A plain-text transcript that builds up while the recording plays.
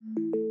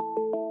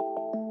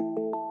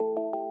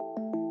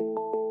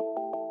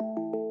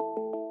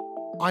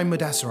I'm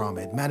Mudassar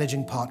Ahmed,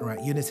 Managing Partner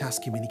at Unitas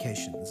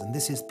Communications, and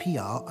this is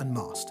PR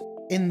Unmasked.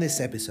 In this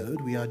episode,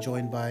 we are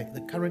joined by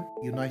the current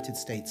United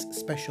States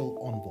Special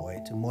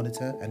Envoy to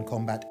Monitor and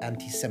Combat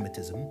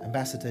Anti-Semitism,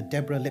 Ambassador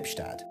Deborah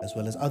Lipstadt, as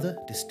well as other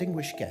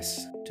distinguished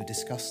guests to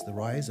discuss the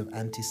rise of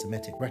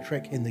anti-Semitic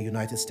rhetoric in the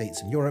United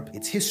States and Europe,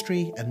 its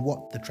history, and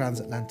what the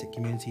transatlantic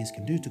communities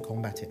can do to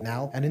combat it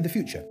now and in the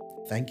future.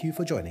 Thank you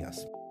for joining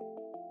us.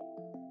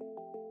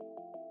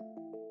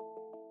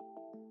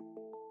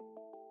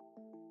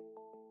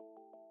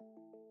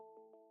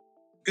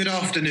 Good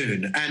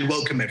afternoon and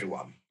welcome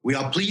everyone. We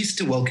are pleased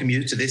to welcome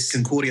you to this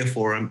Concordia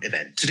Forum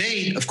event.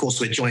 Today, of course,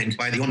 we're joined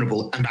by the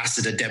Honourable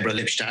Ambassador Deborah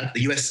Lipstadt,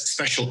 the US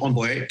Special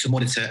Envoy to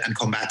Monitor and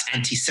Combat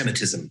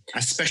Anti-Semitism.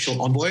 As Special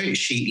Envoy,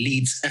 she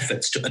leads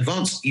efforts to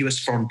advance US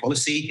foreign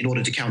policy in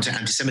order to counter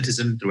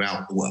anti-Semitism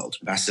throughout the world.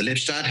 Ambassador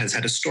Lipstadt has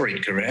had a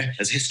storied career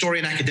as a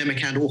historian,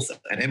 academic and author.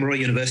 At Emory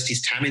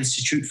University's Tam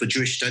Institute for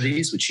Jewish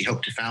Studies, which she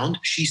helped to found,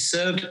 she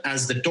served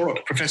as the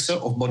Dorot Professor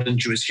of Modern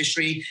Jewish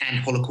History and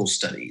Holocaust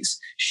Studies.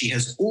 She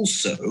has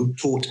also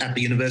taught at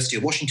the University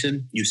of Washington,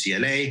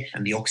 UCLA,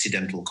 and the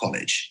Occidental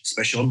College.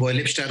 Special Envoy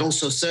Lipstadt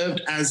also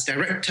served as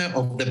director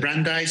of the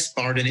Brandeis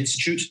Bardin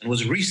Institute and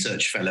was a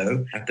research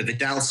fellow at the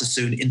Vidal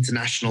Sassoon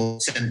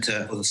International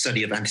Center for the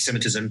Study of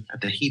Anti-Semitism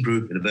at the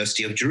Hebrew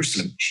University of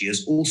Jerusalem. She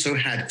has also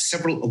had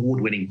several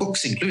award-winning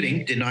books,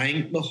 including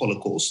Denying the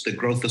Holocaust, The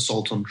Growth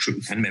Assault on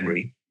Truth and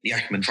Memory, The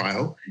Eichmann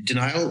Trial,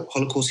 Denial,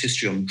 Holocaust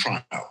History on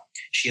Trial.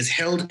 She has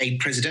held a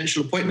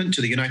presidential appointment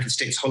to the United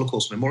States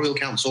Holocaust Memorial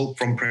Council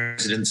from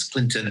Presidents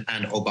Clinton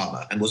and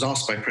Obama, and was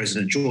asked by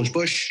President George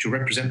Bush to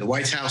represent the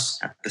White House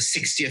at the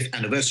 60th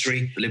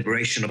anniversary of the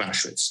liberation of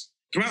Auschwitz.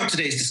 Throughout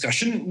today's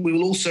discussion, we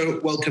will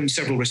also welcome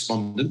several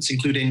respondents,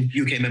 including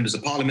UK members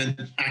of parliament,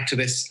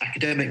 activists,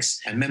 academics,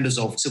 and members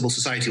of civil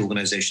society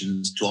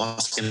organizations to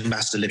ask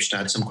Ambassador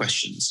Lipstadt some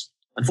questions.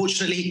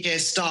 Unfortunately, Keir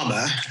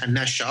Starmer and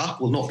Naz Shah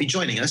will not be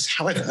joining us.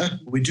 However,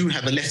 we do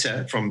have a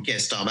letter from Keir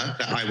Starmer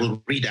that I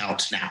will read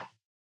out now.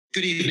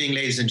 Good evening,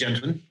 ladies and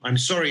gentlemen. I'm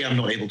sorry I'm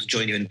not able to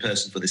join you in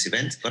person for this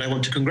event, but I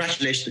want to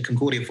congratulate the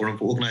Concordia Forum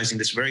for organizing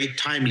this very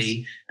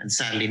timely and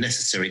sadly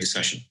necessary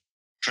discussion.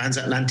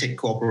 Transatlantic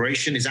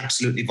cooperation is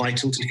absolutely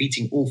vital to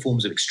defeating all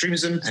forms of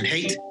extremism and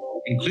hate,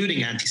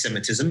 including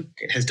anti-Semitism.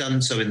 It has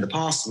done so in the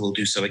past and will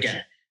do so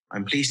again.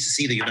 I'm pleased to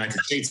see the United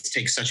States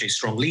take such a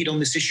strong lead on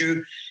this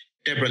issue.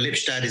 Deborah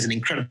Lipstadt is an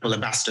incredible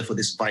ambassador for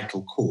this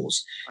vital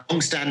cause. A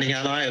long-standing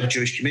ally of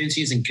Jewish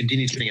communities and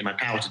continue to bring in my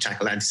power to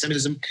tackle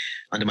anti-Semitism.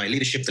 Under my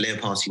leadership, the Labour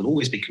Party will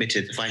always be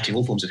committed to fighting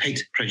all forms of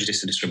hate,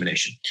 prejudice and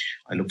discrimination.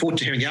 I look forward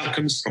to hearing the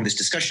outcomes from this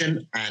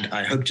discussion, and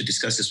I hope to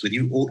discuss this with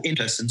you all in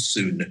person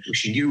soon.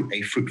 Wishing you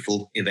a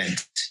fruitful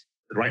event.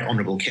 The Right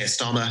Honourable Keir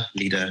Starmer,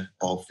 leader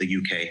of the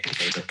UK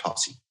Labour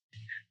Party.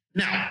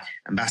 Now,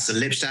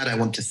 Ambassador Lipstadt, I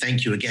want to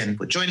thank you again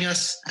for joining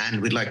us,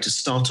 and we'd like to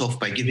start off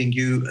by giving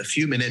you a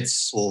few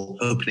minutes for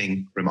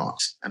opening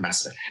remarks.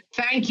 Ambassador.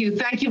 Thank you.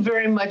 Thank you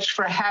very much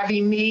for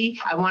having me.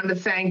 I want to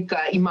thank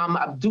Imam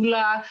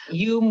Abdullah,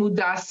 you,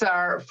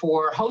 Mudassar,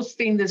 for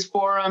hosting this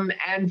forum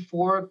and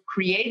for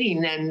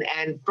creating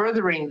and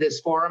furthering this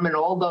forum and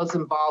all those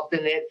involved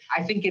in it.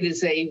 I think it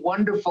is a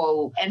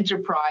wonderful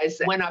enterprise.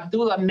 When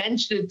Abdullah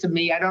mentioned it to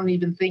me, I don't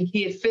even think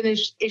he had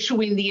finished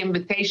issuing the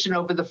invitation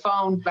over the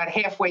phone, about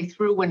halfway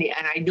through,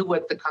 and I knew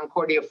what the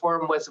Concordia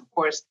Forum was. Of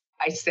course,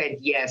 I said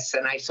yes,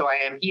 and so I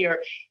am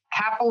here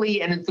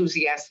happily and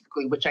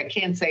enthusiastically, which I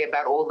can't say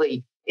about all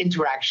the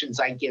interactions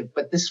I give,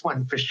 but this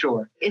one for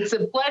sure. It's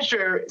a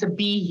pleasure to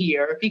be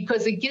here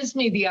because it gives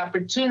me the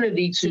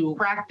opportunity to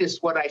practice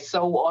what I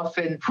so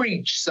often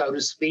preach, so to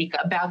speak,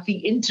 about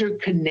the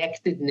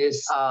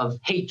interconnectedness of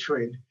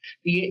hatred.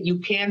 You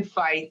can't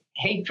fight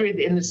hatred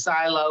in a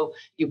silo.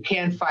 You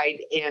can't fight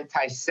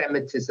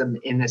anti-Semitism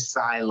in a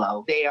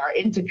silo. They are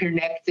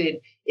interconnected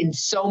in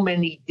so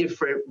many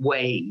different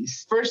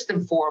ways. First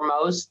and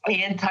foremost,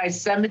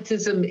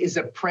 anti-Semitism is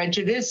a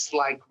prejudice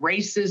like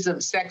racism,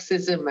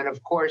 sexism, and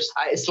of course,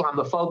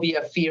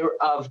 Islamophobia, fear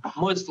of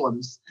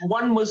Muslims.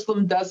 One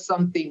Muslim does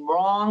something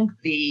wrong,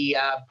 the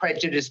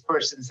prejudiced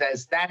person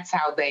says, that's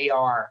how they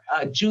are.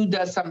 A Jew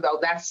does something, oh,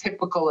 that's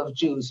typical of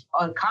Jews.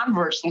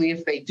 Conversely,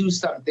 if they do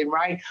something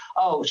right,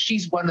 oh,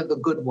 she's one of the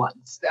good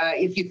ones.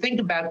 If you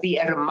think about the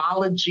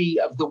etymology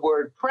of the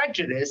word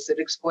prejudice, it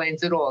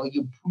explains it all.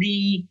 You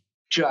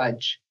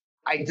prejudge.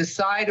 I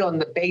decide on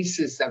the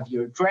basis of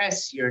your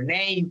dress, your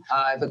name,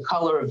 the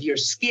color of your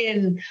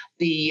skin,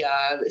 the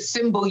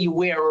symbol you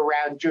wear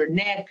around your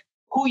neck,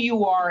 who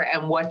you are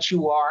and what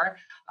you are.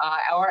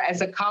 Or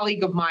as a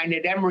colleague of mine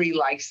at Emory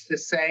likes to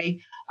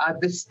say,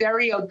 the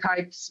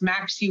stereotype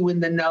smacks you in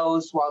the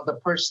nose while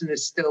the person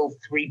is still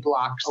 3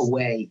 blocks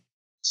away.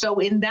 So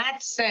in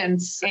that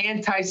sense,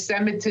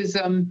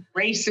 anti-Semitism,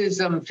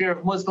 racism, fear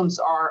of Muslims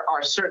are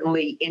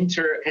certainly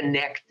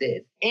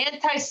interconnected.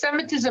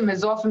 Anti-Semitism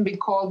has often been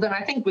called, and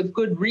I think with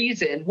good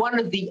reason, one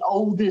of the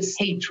oldest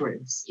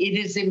hatreds. It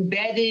is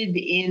embedded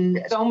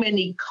in so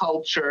many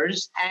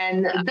cultures,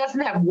 and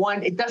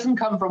it doesn't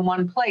come from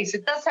one place.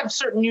 It does have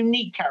certain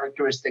unique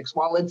characteristics.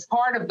 While it's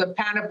part of the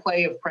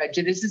panoply of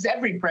prejudices,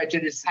 every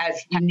prejudice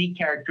has unique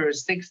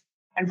characteristics.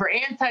 And for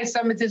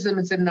anti-Semitism,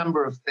 it's a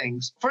number of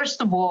things.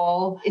 First of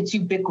all, it's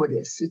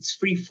ubiquitous. It's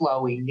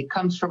free-flowing. It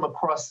comes from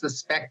across the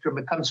spectrum.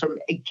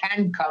 It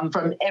can come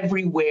from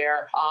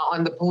everywhere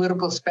on the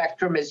political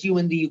spectrum, as you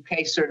in the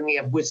UK certainly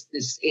have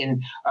witnessed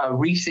in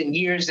recent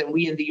years, and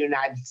we in the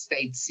United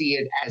States see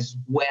it as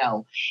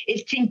well.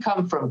 It can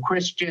come from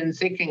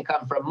Christians. It can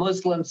come from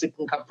Muslims. It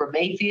can come from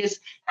atheists.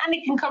 And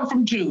it can come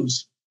from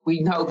Jews. We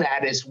know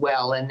that as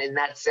well. And in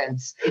that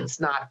sense, it's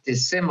not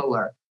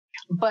dissimilar.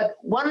 But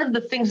one of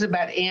the things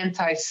about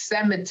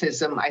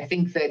anti-Semitism, I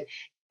think that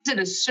it's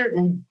a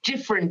certain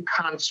different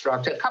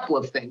construct, a couple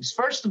of things.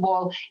 First of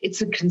all,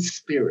 it's a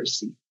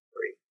conspiracy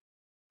theory.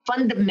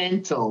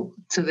 Fundamental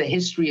to the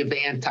history of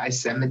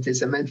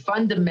anti-Semitism and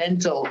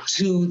fundamental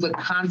to the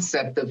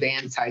concept of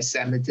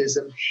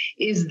anti-Semitism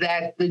is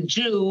that the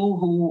Jew,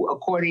 who,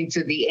 according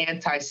to the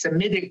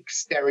anti-Semitic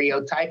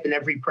stereotype, and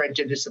every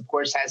prejudice, of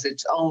course, has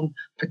its own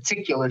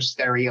particular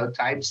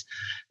stereotypes,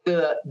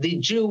 the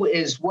Jew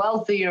is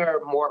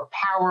wealthier, more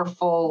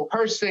powerful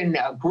person,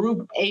 a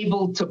group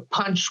able to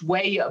punch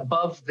way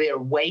above their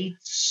weight,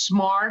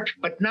 smart,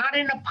 but not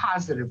in a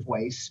positive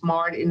way,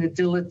 smart in a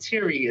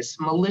deleterious,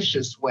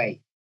 malicious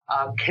way,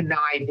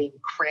 conniving,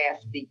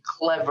 crafty,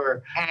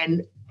 clever,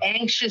 and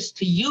anxious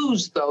to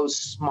use those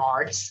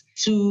smarts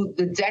to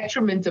the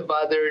detriment of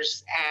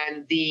others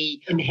and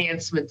the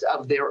enhancement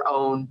of their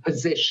own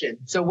position.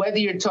 So whether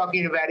you're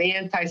talking about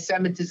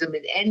anti-Semitism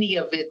in any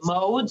of its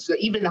modes,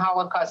 even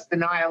Holocaust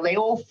denial, they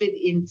all fit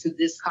into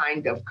this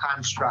kind of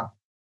construct.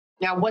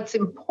 Now, what's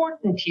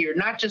important here,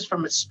 not just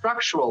from a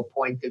structural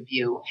point of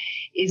view,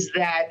 is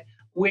that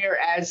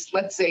whereas,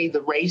 let's say,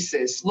 the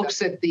racist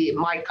looks at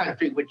my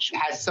country, which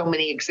has so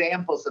many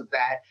examples of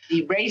that,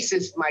 the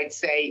racist might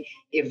say,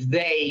 if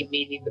they,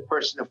 meaning the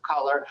person of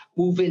color,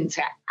 move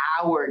into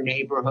our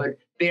neighborhood,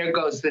 there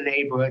goes the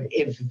neighborhood.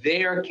 If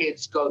their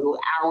kids go to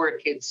our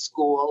kids'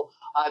 school,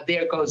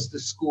 there goes the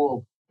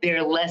school.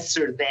 They're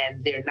lesser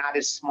than, they're not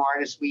as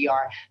smart as we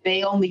are.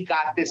 They only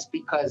got this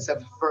because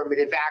of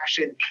affirmative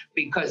action,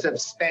 because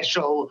of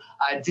special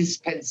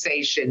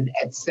dispensation,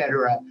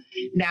 etc.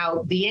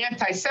 Now, the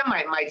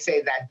anti-Semite might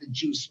say that the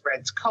Jew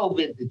spreads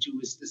COVID, the Jew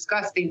is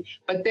disgusting,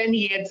 but then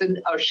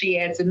she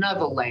adds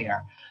another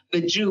layer.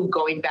 The Jew,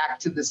 going back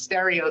to the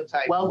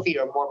stereotype,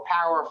 wealthier, more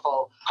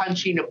powerful,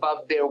 punching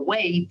above their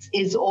weight,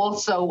 is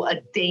also a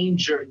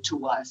danger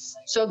to us.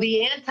 So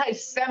the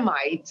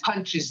anti-Semite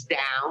punches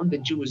down, the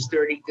Jew is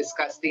dirty,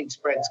 disgusting,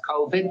 spreads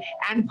COVID,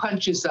 and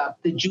punches up,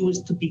 the Jew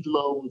is to be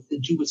loathed, the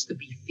Jew is to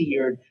be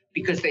feared,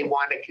 because they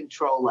want to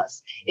control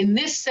us. In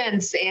this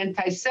sense,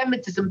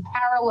 anti-Semitism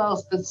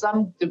parallels to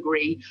some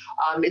degree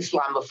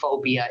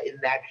Islamophobia, in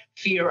that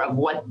fear of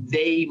what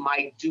they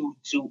might do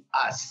to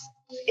us.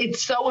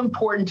 It's so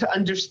important to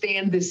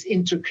understand this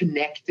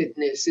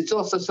interconnectedness. It's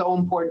also so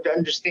important to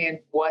understand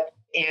what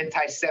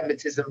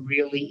anti-Semitism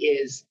really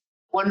is.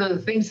 One of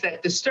the things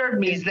that disturbed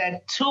me is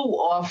that too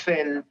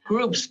often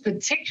groups,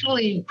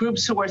 particularly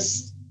groups who are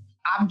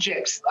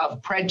objects of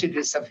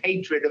prejudice, of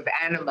hatred, of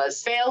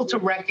animus, fail to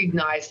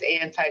recognize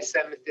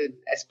anti-Semitism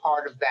as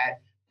part of that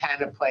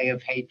panoply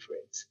of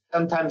hatreds.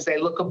 Sometimes they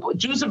look up,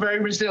 Jews are very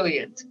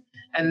resilient,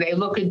 and they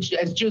look at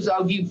as Jews,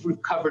 oh, you've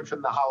recovered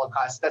from the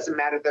Holocaust, doesn't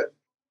matter that.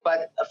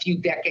 But a few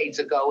decades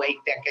ago, 8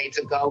 decades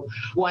ago,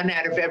 1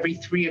 out of every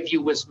 3 of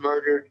you was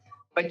murdered.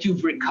 But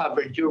you've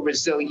recovered, you're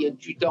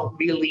resilient, you don't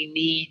really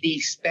need the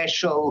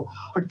special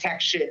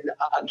protection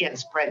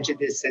against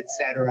prejudice,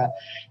 etc.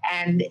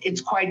 And it's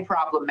quite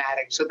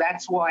problematic. So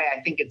that's why I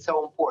think it's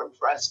so important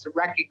for us to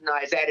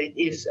recognize that it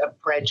is a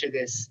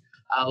prejudice,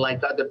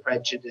 like other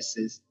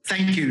prejudices.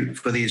 Thank you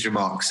for these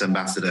remarks,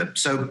 Ambassador.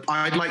 So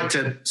I'd like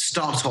to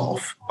start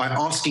off by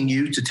asking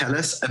you to tell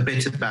us a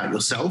bit about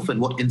yourself and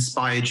what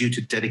inspired you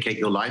to dedicate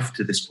your life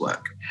to this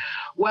work.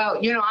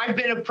 Well, I've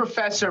been a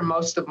professor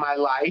most of my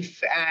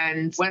life.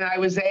 And when I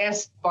was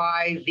asked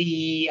by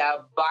the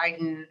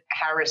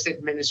Biden-Harris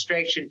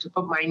administration to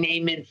put my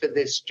name in for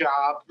this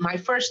job, my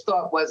first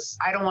thought was,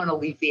 I don't want to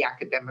leave the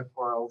academic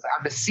world.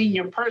 I'm a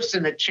senior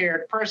person, a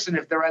chaired person.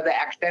 If there are other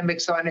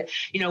academics on it,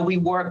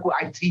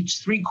 I teach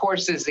 3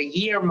 courses a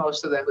year,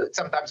 most of them,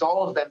 sometimes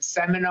all of them,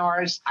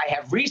 seminars. I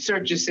have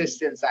research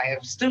assistants. I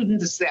have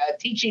students,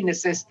 teaching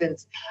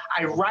assistants.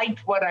 I write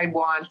what I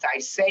want. I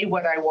say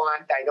what I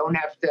want. I don't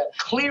have to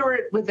clear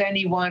it with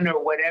anyone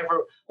or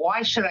whatever.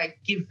 Why should I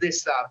give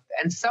this up?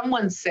 And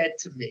someone said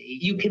to me,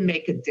 you can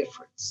make a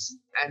difference.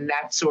 And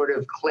that sort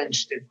of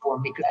clinched it for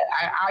me.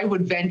 I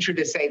would venture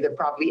to say that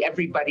probably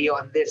everybody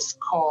on this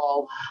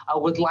call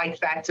would like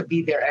that to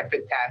be their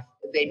epitaph.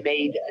 they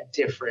made a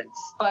difference.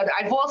 But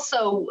I've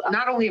also,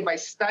 not only have I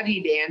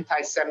studied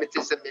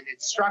anti-Semitism in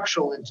its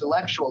structural,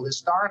 intellectual,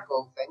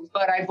 historical things,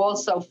 but I've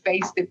also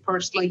faced it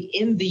personally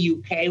in the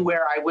UK,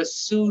 where I was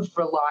sued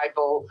for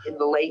libel in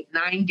the late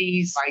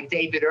 90s by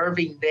David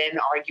Irving, then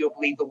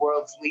arguably the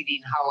world's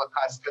leading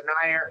Holocaust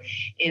denier,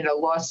 in a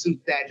lawsuit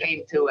that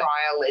came to a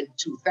trial in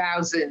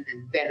 2000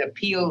 and then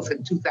appeals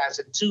in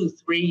 2002,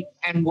 3,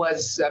 and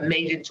was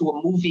made into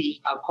a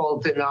movie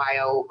called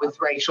Denial with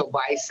Rachel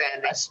Weisz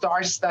and a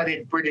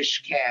star-studded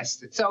British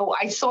cast. So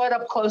I saw it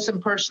up close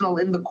and personal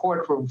in the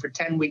courtroom. For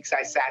 10 weeks,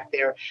 I sat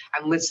there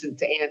and listened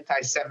to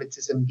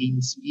anti-Semitism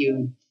being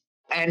spewed.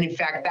 And in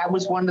fact, that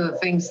was one of the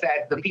things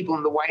that the people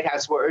in the White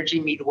House were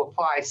urging me to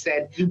apply.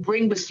 Said, you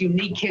bring this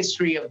unique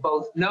history of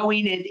both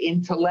knowing it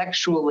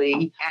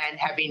intellectually and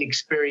having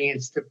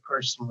experienced it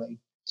personally.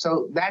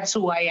 So that's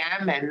who I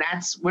am, and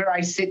that's where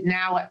I sit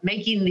now,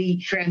 making the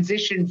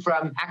transition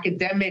from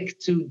academic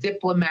to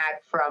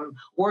diplomat, from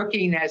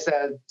working as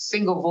a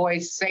single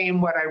voice, saying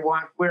what I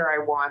want, where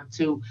I want,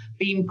 to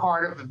being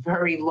part of a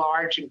very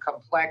large and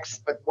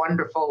complex but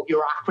wonderful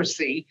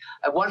bureaucracy,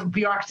 one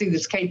bureaucracy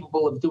that's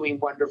capable of doing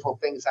wonderful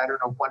things. I don't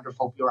know if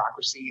wonderful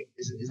bureaucracy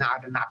is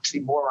not an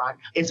oxymoron.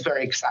 It's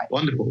very exciting.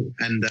 Wonderful.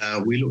 And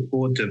we look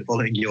forward to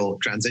following your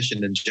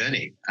transition and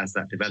journey as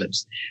that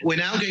develops. We're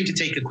now going to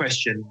take a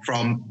question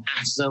from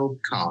Afzal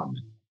Khan.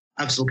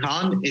 Afzal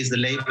Khan is the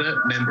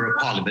Labour Member of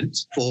Parliament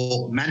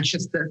for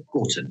Manchester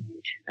Gorton,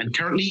 and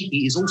currently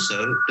he is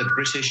also the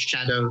British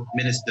Shadow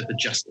Minister for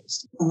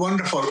Justice.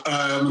 Wonderful.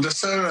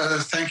 Sir,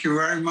 thank you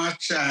very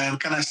much. And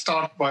can I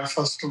start by,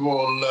 first of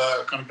all,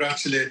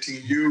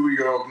 congratulating you,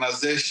 your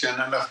organization,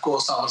 and of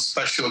course our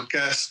special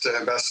guest,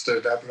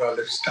 Ambassador Deborah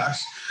Lipstadt,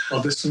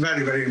 on this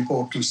very, very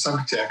important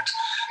subject.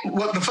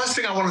 Well, the first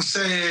thing I want to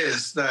say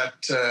is that,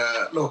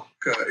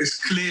 it's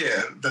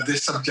clear that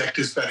this subject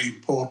is very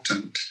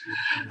important.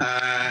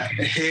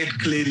 Hate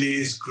clearly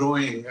is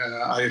growing,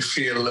 I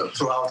feel,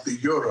 throughout the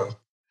Europe.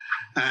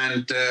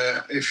 And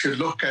if you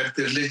look at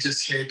the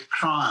religious hate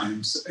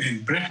crimes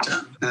in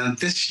Britain, and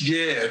this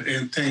year,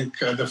 I think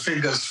the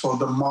figures for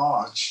the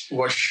March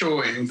were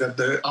showing that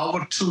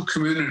our two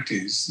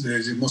communities,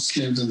 the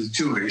Muslims and the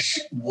Jewish,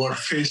 were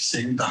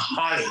facing the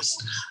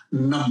highest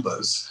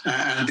numbers.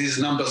 And these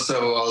numbers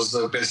was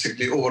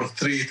basically over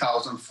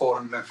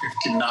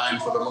 3,459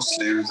 for the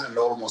Muslims and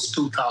almost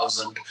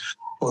 2,000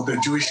 for the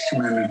Jewish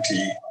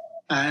community.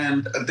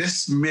 And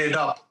this made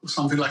up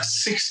something like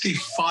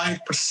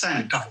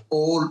 65% of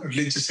all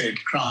religious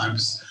hate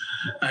crimes,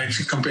 if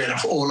you compare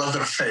of all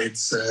other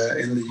faiths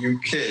in the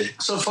UK.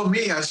 So for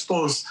me, I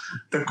suppose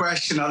the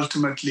question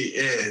ultimately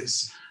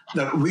is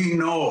that we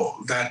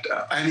know that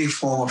any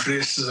form of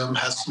racism,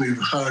 as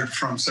we've heard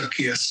from Sir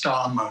Keir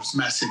Starmer's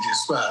message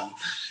as well,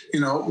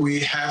 we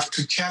have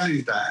to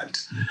challenge that.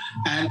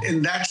 And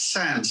in that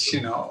sense,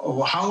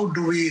 how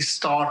do we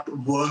start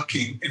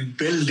working in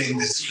building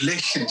these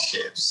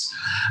relationships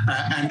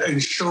and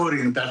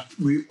ensuring that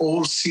we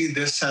all see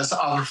this as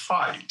our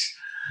fight?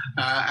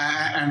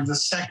 And the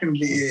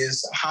secondly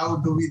is, how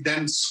do we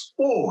then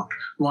support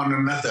one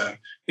another?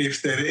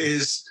 If there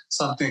is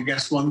something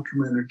against one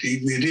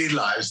community, we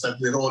realize that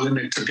we're all in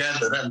it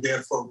together and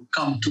therefore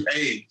come to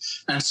aid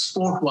and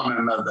support one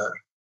another.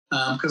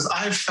 Because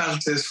I've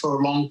felt this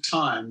for a long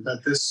time,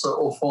 that this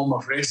form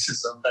of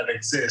racism that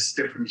exists,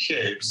 different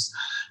shapes,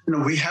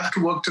 we have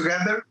to work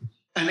together.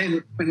 And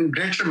in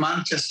Greater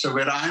Manchester,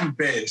 where I'm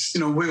based,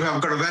 we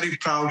have got a very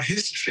proud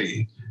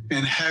history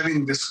in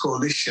having these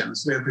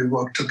coalitions where we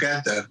work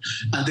together.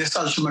 And this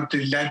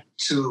ultimately led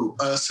to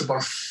us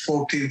about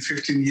 14,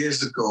 15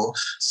 years ago,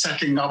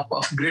 setting up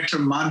of Greater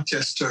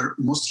Manchester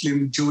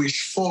Muslim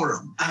Jewish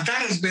Forum. And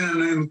that has been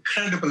an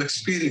incredible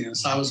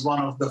experience. I was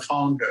one of the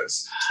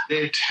founders.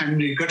 Late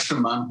Henry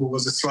Gutterman, who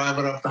was a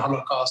survivor of the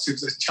Holocaust, he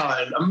was a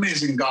child,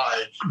 amazing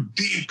guy,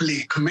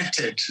 deeply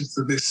committed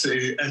to this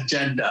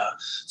agenda.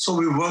 So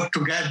we worked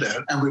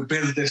together and we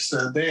built this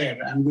there.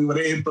 And we were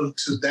able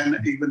to then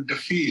even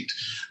defeat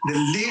the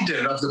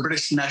leader of the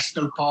British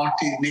National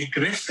Party, Nick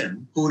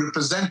Griffin, who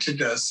represented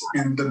us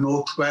in the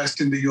Northwest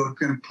in the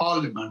European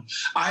Parliament.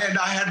 I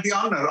had the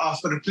honor of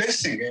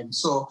replacing him.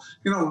 So,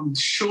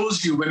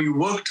 shows you when you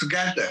work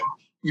together,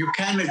 you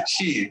can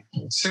achieve.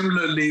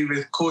 Similarly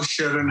with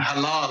kosher and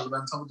halal,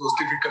 when some of those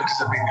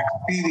difficulties are being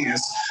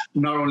experienced,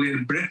 not only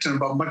in Britain,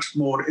 but much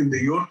more in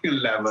the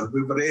European level,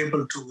 we were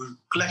able to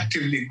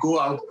collectively go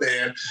out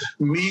there,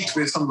 meet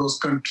with some of those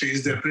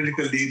countries, their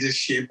political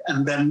leadership,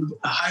 and then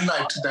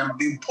highlight to them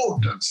the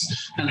importance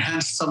and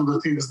hence some of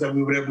the things that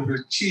we were able to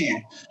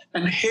achieve.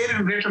 And here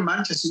in Greater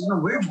Manchester,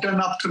 we've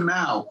done up to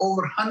now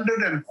over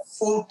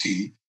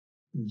 140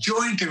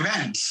 joint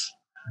events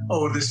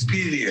over this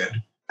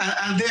period.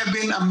 And they have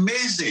been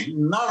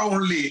amazing, not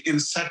only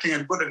in setting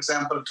a good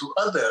example to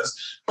others,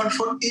 but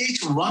for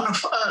each one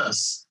of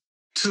us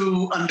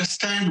to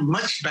understand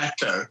much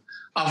better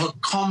our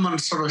common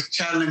sort of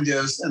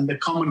challenges and the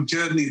common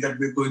journey that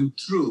we're going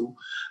through.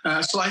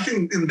 So I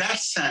think in that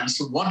sense,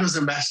 what does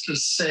Ambassador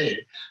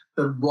say?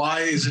 That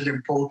why is it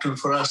important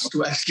for us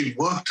to actually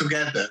work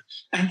together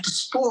and to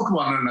support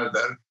one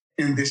another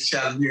in this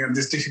challenging and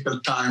this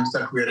difficult times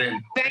that we're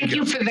in? Thank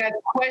you for that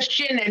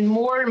question. And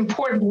more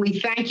importantly,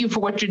 thank you for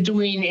what you're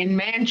doing in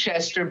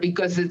Manchester,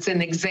 because it's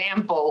an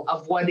example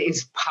of what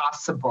is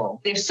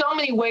possible. There's so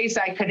many ways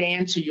I could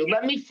answer you.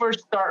 Let me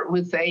first start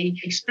with a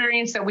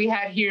experience that we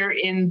had here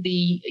in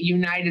the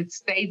United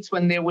States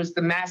when there was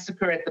the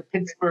massacre at the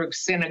Pittsburgh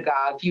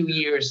synagogue a few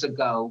years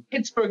ago.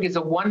 Pittsburgh is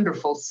a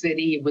wonderful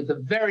city with a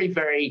very,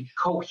 very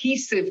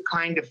cohesive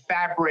kind of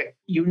fabric,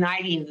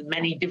 uniting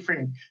many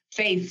different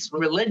faiths,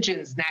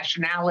 religions,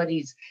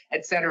 nationalities,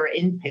 etc.,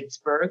 in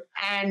Pittsburgh.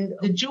 And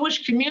the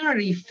Jewish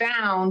community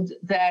found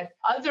that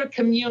other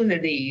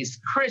communities,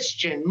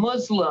 Christian,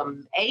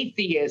 Muslim,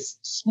 atheist,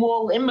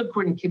 small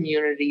immigrant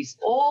communities,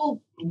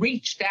 all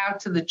reached out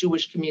to the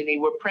Jewish community,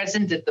 were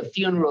present at the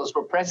funerals,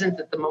 were present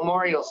at the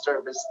memorial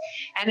service.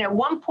 And at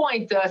one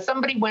point,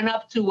 somebody went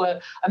up to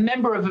a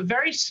member of a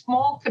very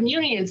small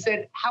community and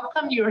said, "How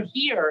come you're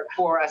here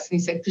for us?" And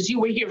he said, "Because you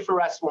were here for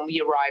us when we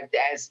arrived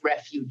as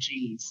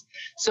refugees."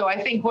 So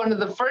I think one of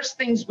the first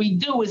things we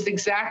do is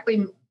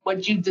exactly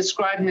what you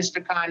described,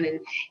 Mr. Khan,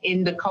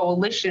 in the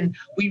coalition.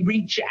 We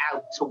reach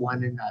out to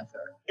one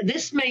another.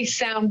 This may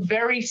sound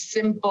very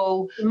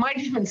simple. It might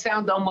even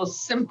sound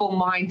almost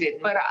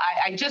simple-minded, but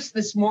I just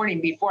this morning,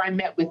 before I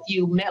met with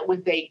you, met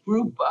with a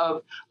group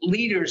of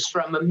leaders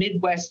from a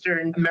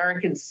Midwestern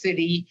American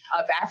city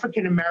of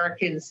African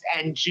Americans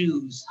and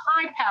Jews,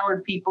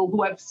 high-powered people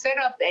who have set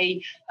up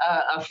a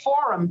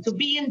forum to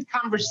be in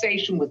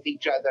conversation with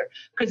each other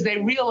because they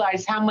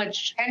realize how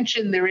much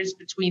tension there is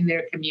between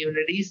their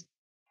communities.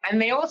 And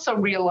they also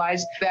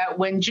realized that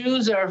when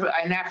Jews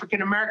and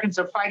African Americans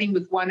are fighting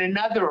with one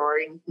another or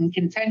in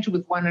contention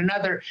with one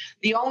another,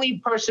 the only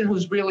person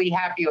who's really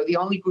happy, or the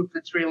only group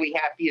that's really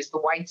happy, is the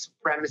white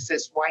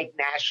supremacist, white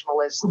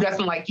nationalist, who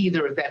doesn't like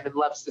either of them and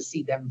loves to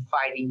see them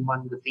fighting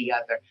one with the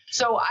other.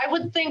 So I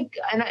would think,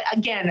 and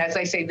again, as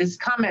I say, this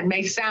comment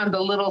may sound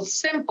a little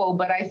simple,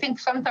 but I think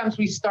sometimes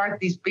we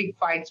start these big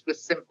fights with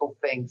simple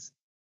things.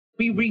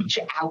 We reach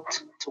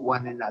out to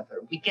one another.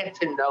 We get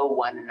to know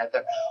one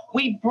another.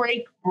 We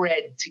break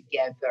bread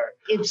together.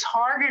 It's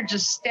harder to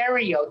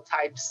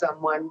stereotype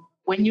someone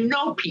when you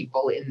know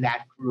people in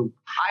that group.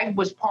 I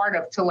was part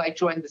of, till I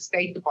joined the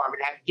State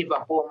Department, I had to give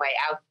up all my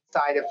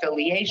outside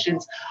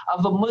affiliations,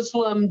 of a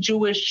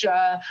Muslim-Jewish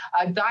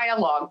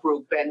dialogue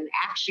group and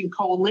action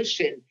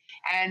coalition.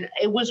 And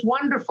it was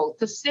wonderful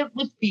to sit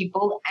with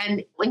people,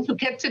 and when you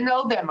get to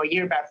know them or you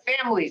hear about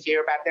families, you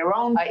hear about their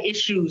own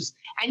issues,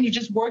 and you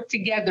just work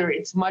together,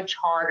 it's much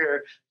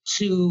harder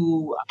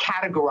to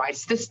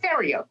categorize the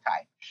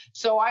stereotype.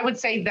 So I would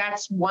say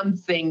that's one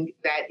thing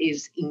that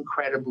is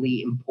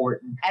incredibly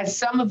important. As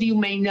some of you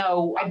may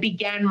know, I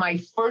began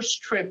my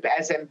first trip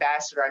as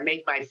ambassador. I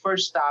made my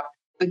first stop,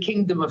 the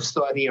Kingdom of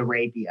Saudi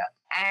Arabia.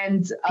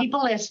 And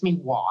people ask me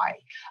why.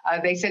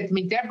 They said to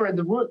me, "Deborah,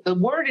 the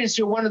word is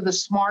you're one of the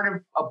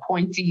smarter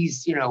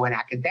appointees, in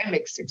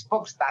academics, 6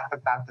 books,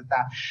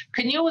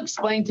 Can you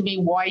explain to me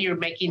why you're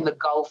making the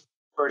Gulf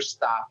first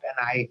stop?"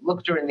 And I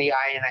looked her in the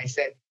eye and I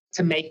said,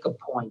 "To make a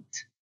point."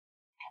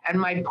 And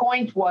my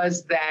point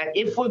was that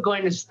if we're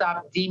going to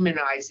stop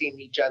demonizing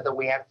each other,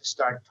 we have to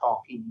start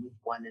talking with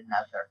one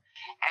another.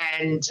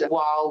 And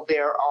while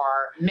there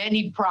are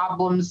many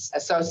problems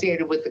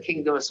associated with the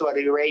Kingdom of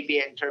Saudi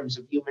Arabia in terms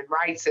of human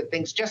rights and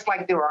things, just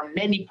like there are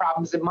many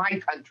problems in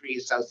my country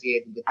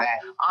associated with that,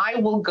 I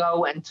will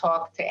go and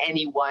talk to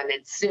anyone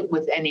and sit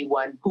with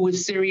anyone who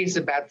is serious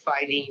about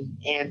fighting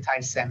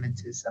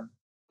anti-Semitism.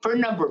 For a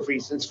number of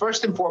reasons.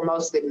 First and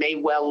foremost, it may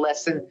well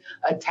lessen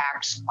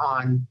attacks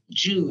on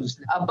Jews.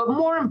 But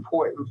more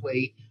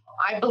importantly,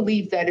 I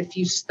believe that if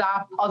you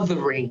stop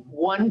othering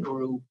one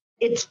group,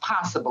 it's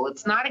possible.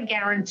 It's not a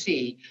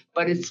guarantee,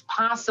 but it's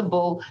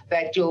possible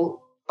that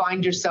you'll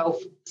find yourself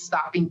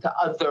stopping to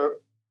other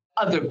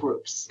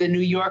groups. The New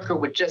Yorker,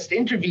 which just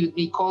interviewed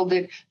me, called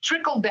it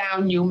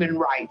trickle-down human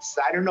rights.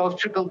 I don't know if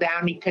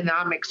trickle-down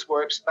economics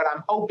works, but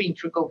I'm hoping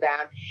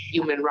trickle-down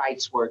human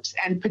rights works.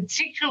 And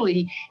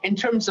particularly in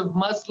terms of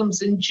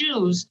Muslims and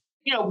Jews,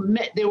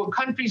 there were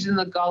countries in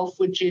the Gulf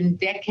which in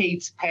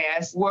decades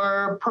past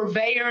were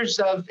purveyors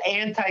of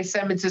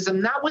anti-Semitism,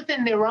 not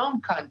within their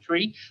own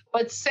country,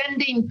 but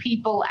sending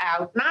people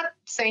out, not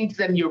saying to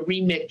them, your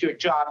remit, your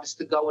job is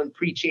to go and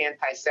preach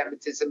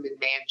anti-Semitism in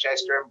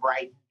Manchester and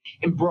Brighton,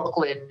 in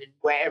Brooklyn, and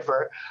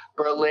wherever,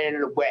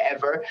 Berlin,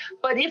 wherever.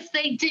 But if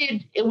they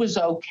did, it was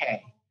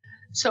okay.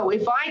 So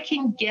if I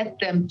can get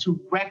them to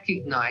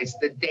recognize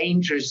the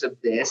dangers of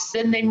this,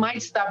 then they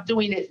might stop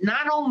doing it.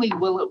 Not only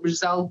will it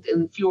result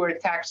in fewer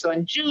attacks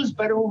on Jews,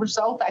 but it will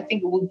result, I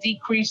think it will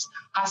decrease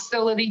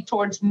hostility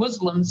towards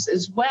Muslims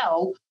as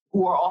well,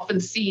 who are often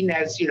seen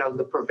as,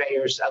 the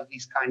purveyors of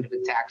these kind of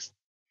attacks.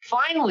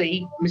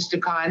 Finally,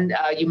 Mr. Khan,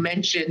 you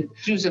mentioned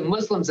Jews and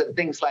Muslims and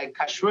things like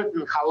kashrut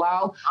and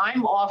halal.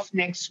 I'm off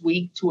next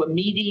week to a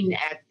meeting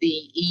at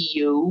the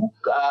EU,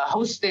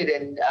 hosted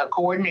and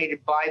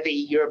coordinated by the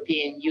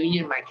European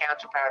Union, my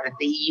counterpart at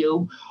the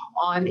EU,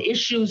 on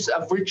issues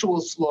of ritual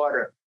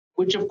slaughter.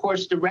 which of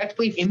course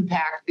directly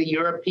impact the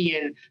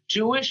European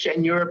Jewish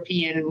and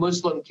European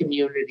Muslim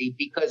community,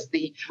 because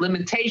the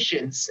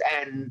limitations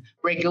and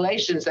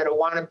regulations that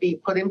want to be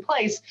put in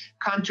place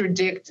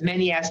contradict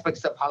many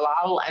aspects of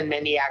halal and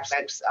many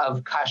aspects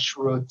of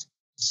kashrut.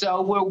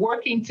 So we're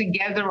working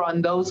together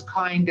on those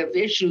kind of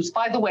issues.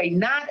 By the way,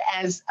 not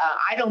as,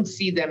 I don't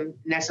see them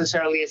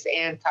necessarily as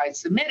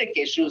anti-Semitic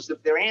issues.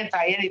 If they're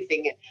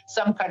anti-anything, in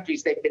some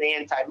countries they've been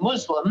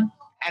anti-Muslim,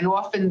 and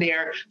often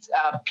they're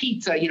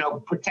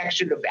PETA,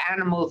 protection of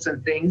animals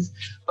and things.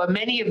 But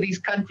many of these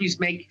countries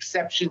make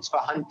exceptions for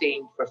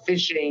hunting, for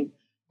fishing,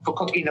 for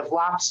cooking of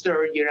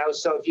lobster,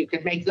 So if you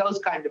can make those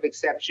kind of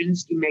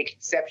exceptions, you make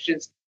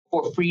exceptions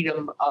for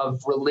freedom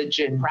of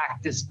religion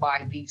practiced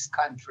by these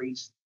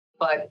countries.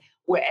 But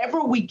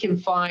wherever we can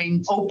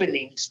find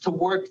openings to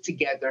work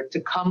together, to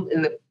come,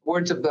 in the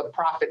words of the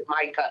prophet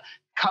Micah,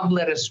 come,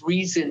 let us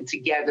reason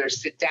together,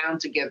 sit down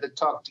together,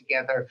 talk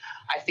together.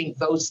 I think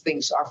those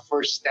things are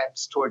first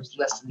steps towards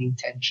lessening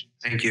tension.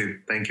 Thank you.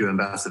 Thank you,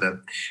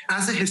 Ambassador.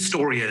 As a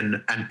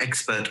historian and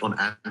expert on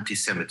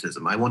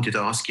anti-Semitism, I wanted to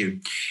ask you,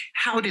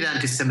 how did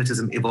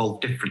anti-Semitism evolve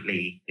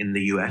differently in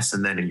the US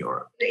and then in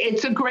Europe?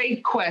 It's a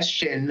great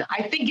question.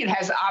 I think it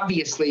has,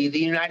 obviously, the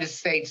United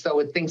States, though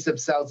it thinks of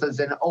itself as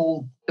an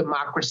old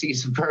democracy,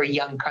 is a very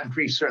young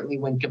country, certainly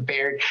when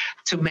compared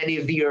to many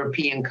of the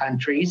European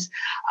countries.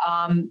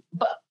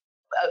 But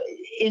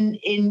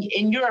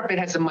in Europe, it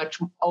has a much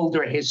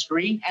older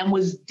history and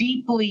was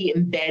deeply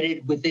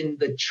embedded within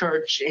the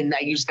church, and I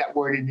use that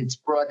word in its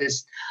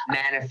broadest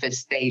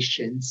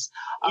manifestations.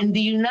 In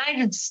the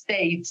United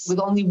States, with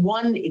only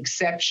one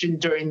exception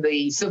during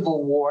the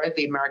Civil War,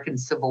 the American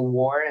Civil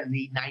War in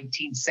the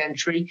 19th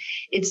century,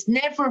 it's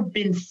never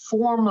been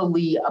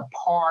formally a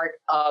part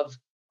of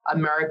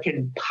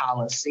American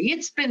policy.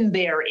 It's been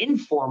there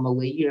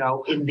informally,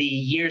 in the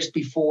years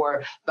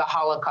before the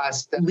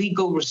Holocaust, the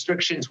legal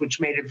restrictions which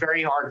made it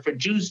very hard for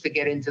Jews to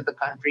get into the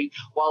country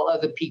while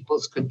other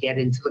peoples could get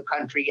into the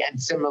country, and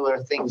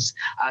similar things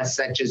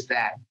such as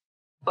that.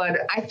 But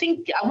I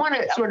think I want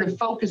to sort of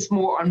focus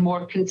more on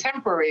more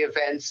contemporary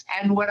events.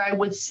 And what I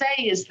would say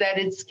is that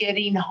it's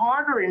getting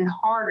harder and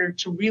harder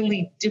to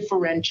really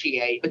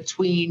differentiate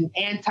between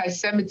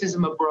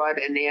anti-Semitism abroad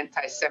and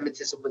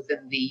anti-Semitism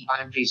within the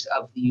boundaries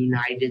of the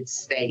United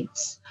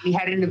States. We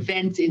had an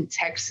event in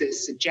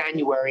Texas in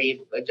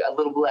January, a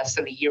little less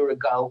than a year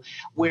ago,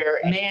 where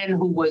a man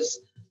who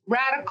was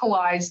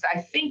radicalized,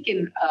 I think,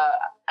 in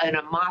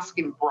a mosque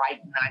in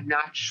Brighton, I'm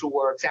not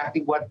sure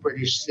exactly what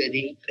British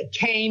city,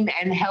 came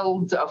and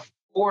held 4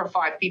 or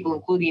 5 people,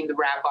 including the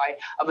rabbi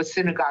of a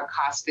synagogue,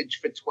 hostage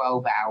for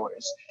 12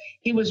 hours.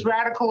 He was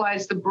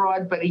radicalized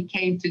abroad, but he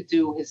came to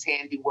do his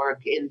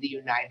handiwork in the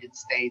United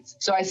States.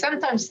 So I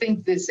sometimes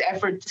think this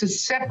effort to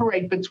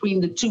separate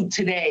between the two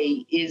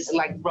today is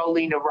like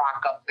rolling a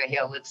rock up the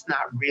hill. It's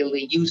not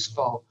really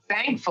useful.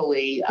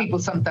 Thankfully, people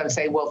sometimes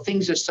say, well,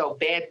 things are so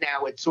bad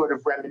now, it's sort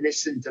of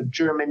reminiscent of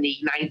Germany,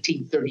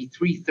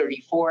 1933,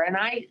 34. And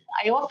I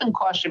often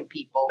caution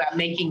people about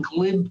making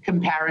glib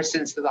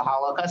comparisons to the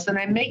Holocaust. And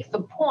I make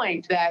the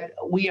point that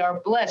we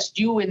are blessed,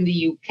 you in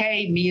the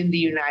UK, me in the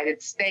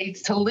United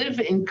States, to live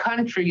in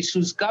countries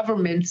whose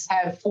governments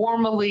have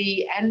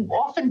formally and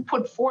often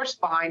put force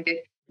behind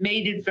it,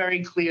 made it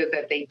very clear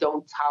that they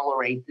don't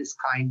tolerate this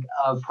kind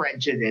of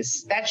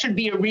prejudice. That should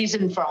be a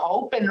reason for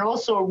hope, and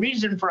also a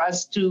reason for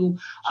us to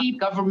keep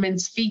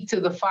governments' feet to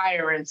the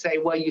fire and say,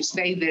 well, you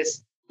say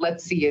this,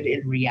 let's see it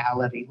in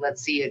reality.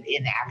 Let's see it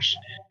in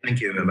action. Thank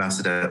you,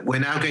 Ambassador. We're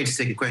now going to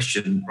take a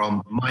question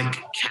from Mike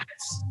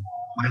Katz.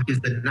 Mike is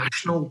the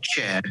National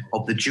Chair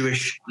of the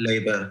Jewish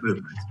Labour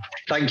Movement.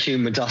 Thank you,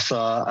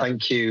 Mudassar.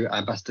 Thank you,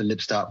 Ambassador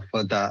Lipstadt,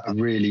 for that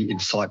really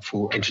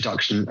insightful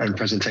introduction and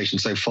presentation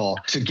so far.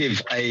 To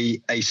give a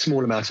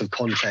small amount of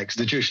context,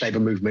 the Jewish Labour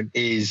Movement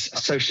is a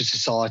social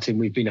society, and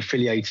we've been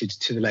affiliated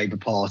to the Labour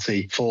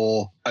Party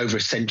for over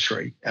a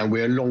century. And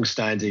we're a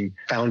long-standing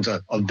founder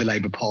of the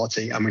Labour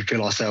Party, and we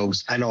feel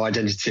ourselves and our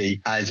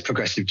identity as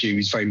progressive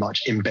Jews very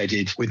much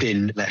embedded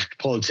within left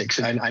politics.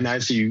 And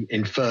as you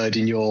inferred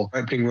in your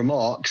opening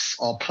remarks,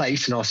 our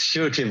place and our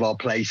security of our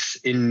place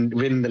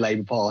within the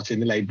Labour Party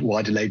and the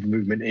wider Labour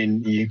movement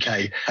in the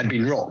UK had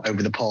been rocked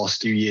over the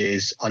past few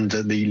years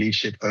under the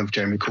leadership of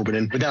Jeremy Corbyn.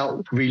 And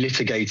without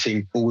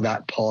relitigating all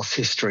that past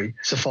history,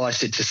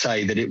 suffice it to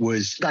say that it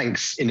was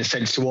thanks, in a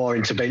sense, to our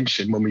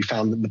intervention when we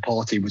found that the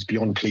party was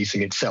beyond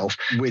policing itself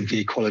with the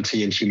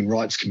Equality and Human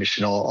Rights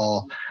Commission,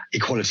 our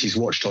equalities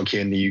watchdog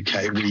here in the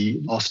UK.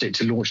 We asked it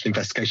to launch an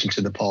investigation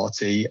to the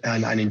party,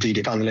 and indeed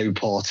it found the Labour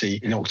Party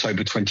in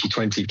October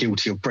 2020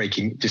 guilty of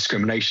breaking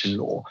discrimination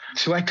law.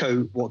 To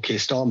echo what Keir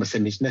Starmer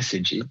said in his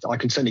message, I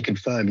can certainly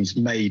confirm he's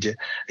made it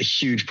a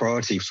huge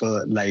priority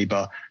for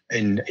Labour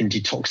in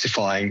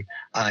detoxifying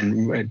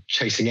and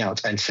chasing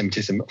out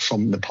anti-Semitism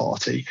from the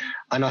party.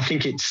 And I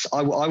think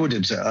I would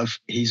observe,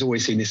 he's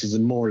always seen this as a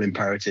moral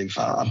imperative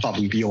above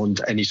and beyond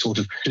any sort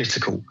of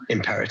political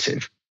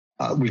imperative.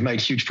 We've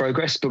made huge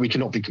progress, but we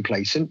cannot be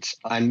complacent.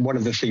 And one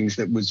of the things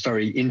that was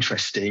very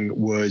interesting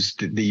was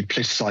the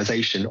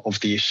politicisation of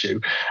the issue.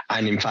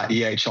 And in fact,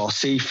 the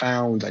EHRC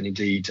found, and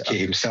indeed he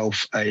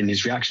himself in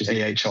his reactions to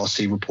the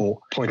EHRC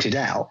report pointed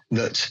out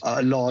that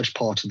a large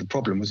part of the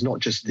problem was not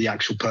just the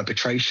actual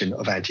perpetration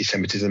of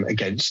anti-Semitism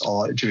against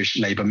our Jewish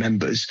Labour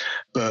members,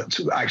 but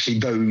actually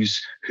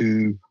those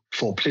who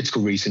for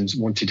political reasons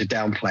wanted to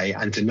downplay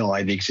and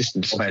deny the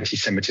existence of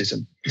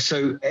anti-Semitism.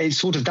 So it's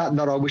sort of that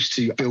I wish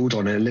to build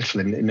on a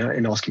little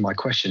in asking my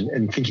question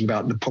and thinking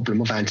about the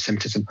problem of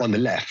anti-Semitism on the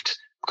left.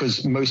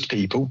 Because most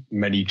people,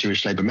 many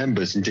Jewish Labour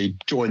members indeed,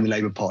 join the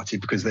Labour Party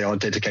because they are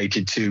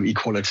dedicated to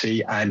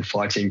equality and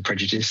fighting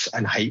prejudice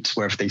and hate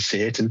wherever they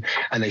see it. And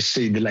they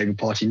see the Labour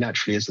Party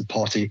naturally as the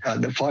party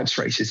that fights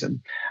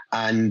racism.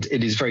 And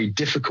it is very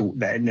difficult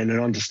then, in an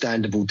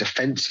understandable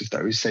defence of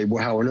those, say,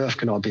 well, how on earth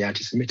can I be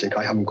anti-Semitic?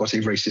 I haven't got a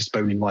racist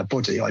bone in my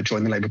body. I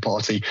joined the Labour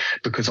Party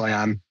because I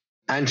am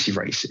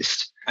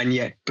anti-racist. And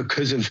yet,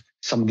 because of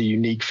some of the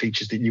unique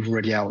features that you've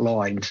already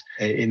outlined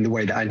in the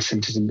way that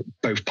anti-Semitism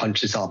both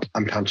punches up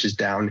and punches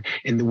down,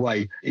 in the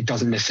way it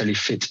doesn't necessarily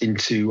fit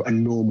into a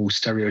normal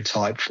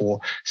stereotype for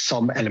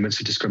some elements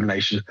of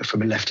discrimination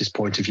from a leftist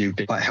point of view,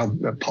 but how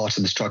part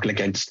of the struggle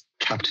against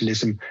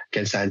capitalism,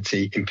 against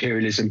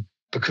anti-imperialism,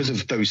 because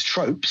of those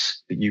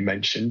tropes that you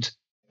mentioned,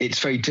 it's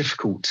very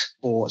difficult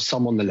for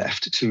some on the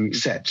left to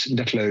accept,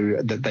 let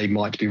alone that they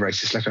might be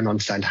racist, let alone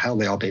understand how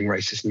they are being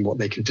racist and what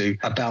they can do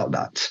about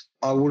that.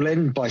 I will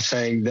end by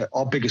saying that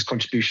our biggest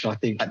contribution, I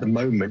think, at the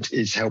moment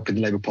is helping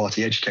the Labour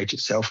Party educate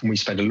itself. And we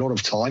spend a lot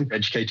of time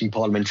educating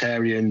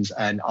parliamentarians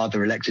and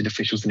other elected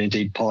officials and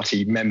indeed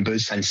party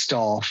members and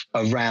staff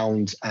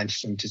around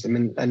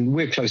anti-Semitism. And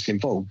we're closely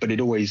involved, but it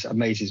always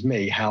amazes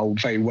me how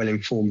very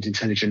well-informed,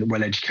 intelligent,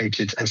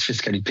 well-educated and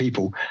sophisticated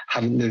people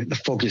haven't the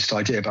foggiest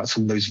idea about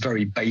some of those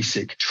very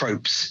basic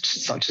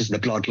tropes, such as the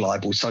blood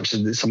libel, such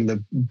as some of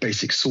the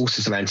basic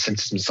sources of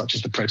anti-Semitism, such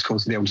as the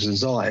Protocols of the Elders of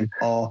Zion,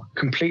 are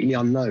completely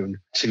unknown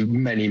to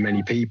many,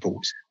 many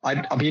people.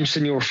 I'd be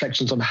interested in your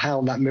reflections on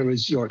how that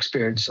mirrors your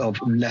experience of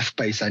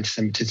left-based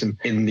anti-Semitism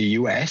in the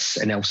US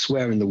and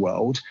elsewhere in the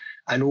world.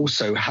 And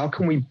also, how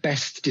can we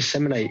best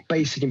disseminate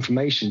basic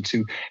information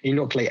to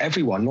inoculate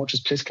everyone, not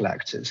just political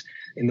actors,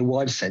 in the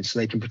wider sense, so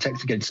they can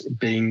protect against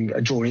being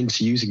drawn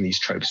into using these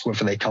tropes,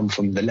 whether they come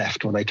from the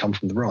left or they come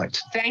from the right?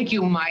 Thank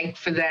you, Mike,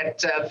 for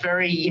that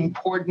very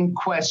important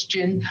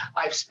question.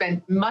 I've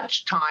spent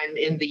much time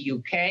in the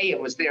UK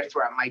and was there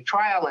throughout my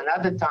trial and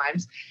other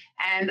times.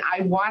 And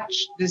I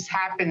watched this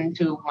happen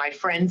to my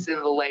friends in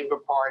the Labour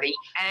Party.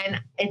 And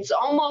it's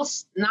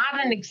almost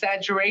not an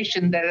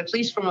exaggeration that, at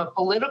least from a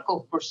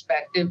political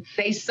perspective,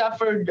 they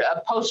suffered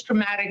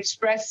post-traumatic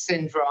stress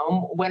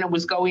syndrome. When it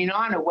was going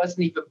on, it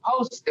wasn't even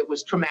post, it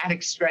was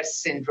traumatic stress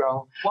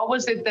syndrome. What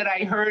was it that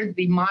I heard?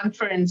 The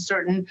mantra in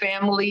certain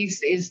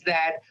families is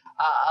that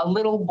a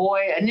little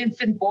boy, an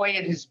infant boy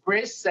at his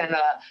bris and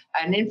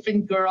an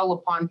infant girl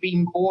upon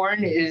being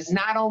born is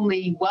not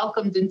only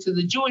welcomed into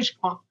the Jewish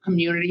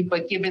community,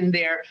 but given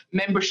their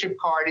membership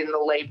card in the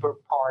Labour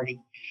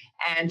Party.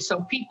 And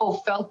so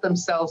people felt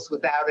themselves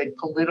without a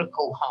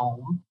political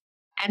home.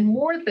 And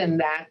more than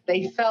that,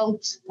 they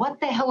felt, what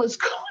the hell is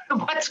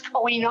what's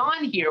going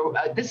on here?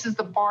 This is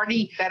the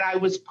party that I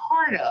was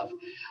part of.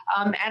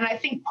 And I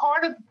think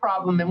part of the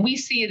problem, and we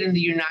see it in the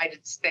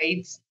United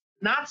States,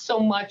 not so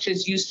much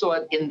as you saw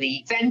it in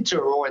the center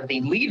or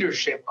the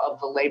leadership of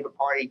the Labour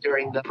Party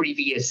during the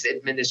previous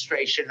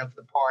administration of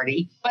the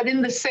party, but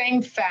in the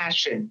same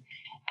fashion.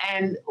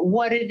 And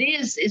what it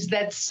is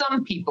that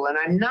some people, and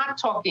I'm not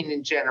talking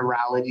in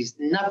generalities,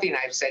 nothing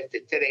I've said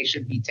today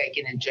should be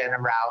taken in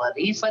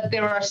generalities, but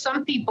there are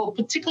some people,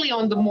 particularly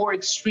on the more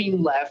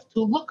extreme left,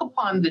 who look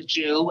upon the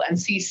Jew and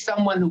see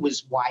someone who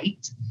is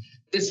white,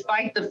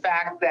 despite the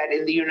fact that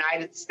in the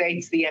United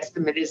States, the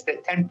estimate is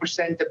that 10%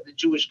 of the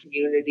Jewish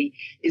community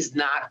is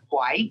not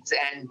white.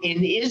 And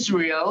in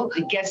Israel,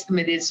 the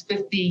guesstimate is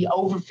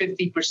over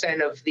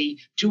 50% of the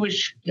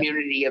Jewish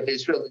community of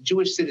Israel, the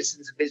Jewish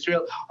citizens of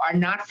Israel, are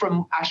not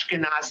from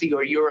Ashkenazi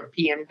or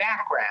European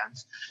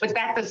backgrounds. But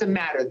that doesn't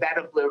matter. That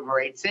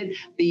obliterates it.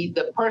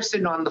 The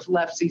person on the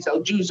left sees,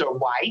 oh, Jews are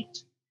white.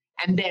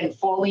 And then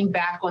falling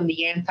back on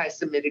the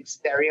anti-Semitic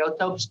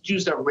stereotypes,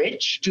 Jews are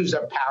rich, Jews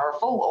are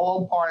powerful,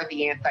 all part of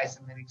the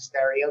anti-Semitic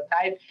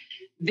stereotype.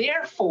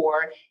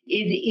 Therefore, it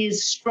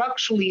is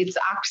structurally, it's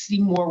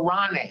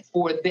oxymoronic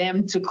for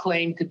them to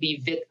claim to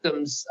be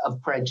victims of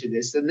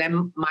prejudice. And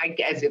then, Mike,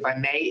 as if I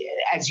may,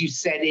 as you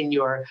said in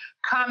your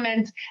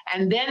comment,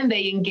 and then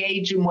they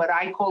engage in what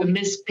I call the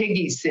Miss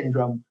Piggy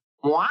syndrome.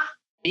 Moi?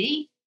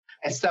 Me?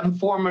 As some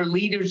former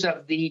leaders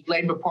of the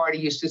Labour Party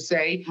used to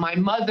say, my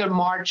mother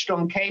marched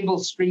on Cable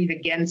Street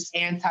against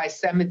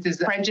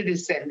anti-Semitism,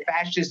 prejudice, and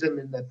fascism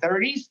in the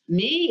 30s.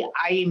 Me,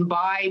 I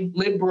imbibe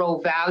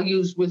liberal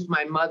values with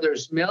my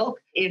mother's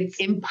milk. It's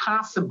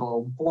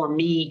impossible for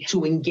me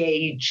to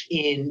engage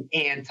in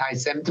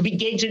anti-Semitism, to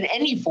engage in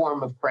any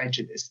form of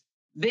prejudice.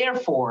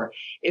 Therefore,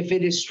 if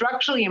it is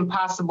structurally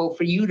impossible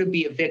for you to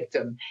be a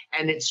victim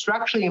and it's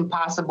structurally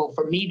impossible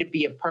for me to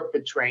be a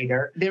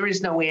perpetrator, there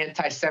is no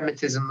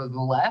anti-Semitism of the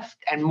left.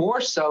 And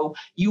more so,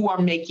 you are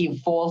making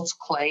false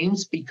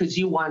claims because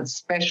you want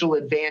special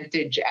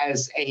advantage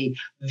as a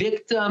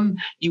victim.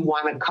 You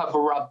want to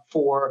cover up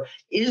for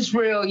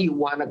Israel. You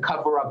want to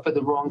cover up for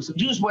the wrongs of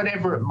Jews,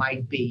 whatever it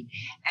might be.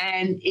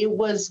 And it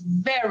was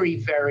very,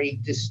 very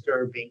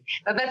disturbing.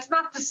 Now, that's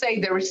not to say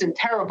there isn't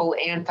terrible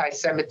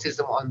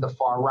anti-Semitism on the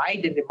far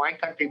right, and in my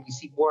country, we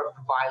see more of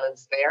the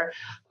violence there.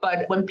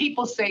 But when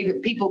people say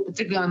that people,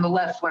 particularly on the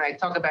left, when I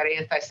talk about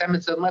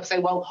anti-Semitism, left say,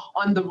 well,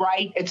 on the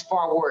right, it's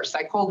far worse.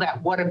 I call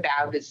that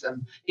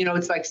whataboutism. You know,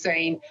 it's like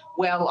saying,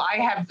 well, I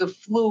have the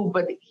flu,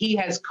 but he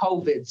has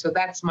COVID, so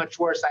that's much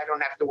worse. I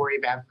don't have to worry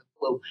about the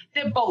flu.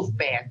 They're both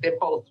bad. They're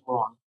both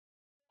wrong.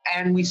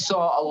 And we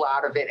saw a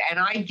lot of it. And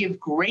I give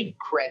great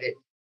credit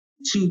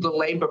to the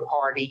Labour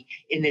Party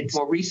in its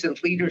more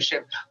recent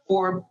leadership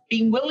for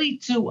being willing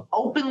to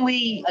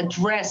openly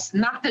address,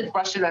 not to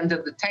brush it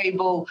under the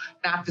table,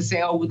 not to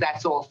say, oh,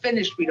 that's all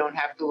finished. We don't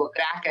have to look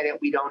back at it.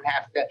 We don't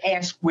have to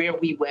ask where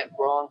we went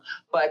wrong,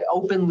 but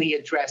openly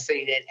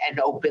addressing it and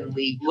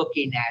openly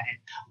looking at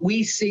it.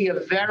 We see a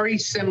very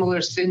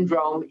similar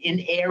syndrome in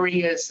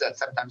areas,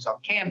 sometimes on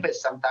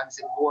campus, sometimes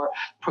in more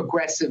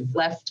progressive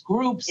left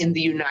groups in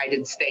the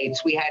United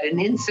States. We had an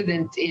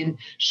incident in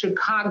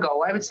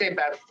Chicago, I would say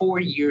about 4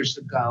 years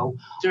ago,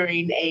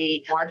 during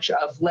a march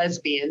of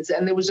lesbians.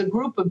 And there was a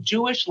group of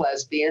Jewish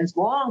lesbians,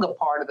 long a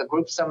part of the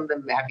group, some of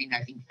them having,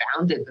 I think,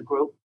 founded the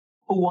group,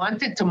 who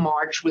wanted to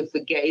march with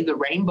the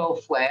rainbow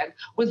flag,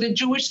 with a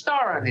Jewish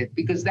star on it,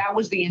 because that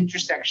was the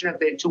intersection of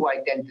their two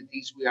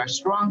identities. We are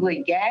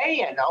strongly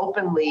gay and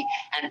openly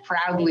and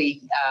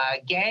proudly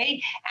gay,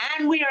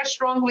 and we are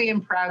strongly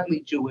and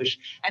proudly Jewish.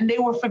 And they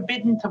were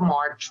forbidden to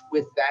march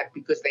with that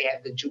because they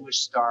had the Jewish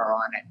star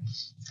on it.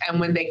 And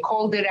when they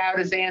called it out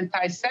as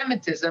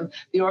anti-Semitism,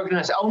 the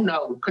organizers, oh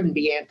no, it couldn't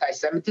be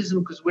anti-Semitism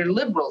because we're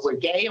liberals. We're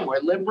gay and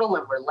we're liberal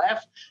and we're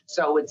left,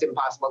 so it's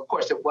impossible. Of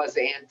course, it was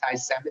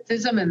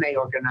anti-Semitism, and they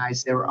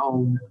organized their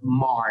own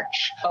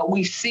march. But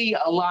we see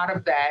a lot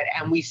of that,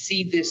 and we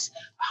see this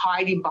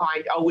hiding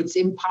behind, oh, it's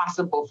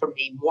impossible for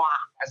me, moi,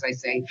 as I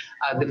say,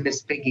 the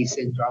Miss Piggy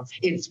syndrome.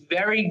 It's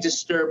very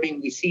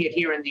disturbing. We see it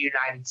here in the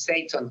United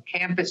States on the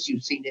campus.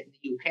 You've seen it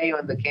in the UK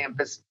on the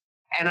campus.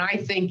 And I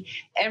think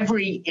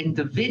every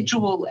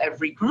individual,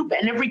 every group,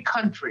 and every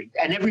country,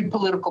 and every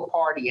political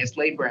party, as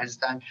Labour has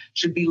done,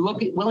 should be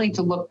willing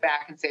to look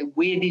back and say,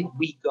 where did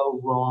we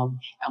go wrong,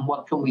 and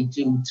what can we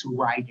do to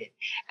right it?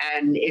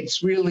 And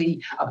it's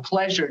really a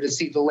pleasure to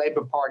see the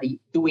Labour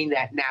Party doing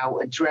that now,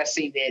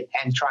 addressing it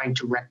and trying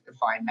to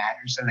rectify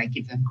matters, and I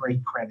give them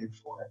great credit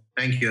for it.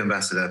 Thank you,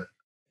 Ambassador.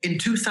 In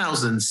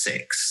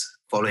 2006,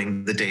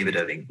 following the David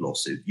Irving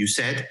lawsuit, you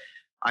said,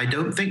 I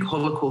don't think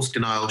Holocaust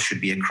denial should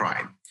be a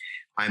crime.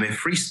 I'm a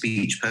free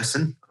speech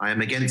person. I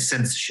am against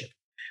censorship.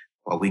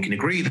 While we can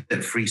agree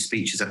that free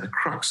speech is at the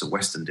crux of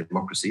Western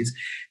democracies,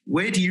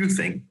 where do you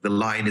think the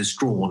line is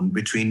drawn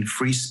between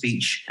free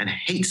speech and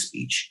hate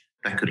speech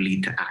that could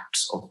lead to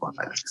acts of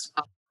violence?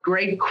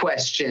 Great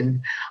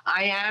question.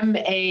 I am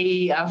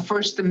a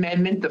First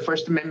Amendment, the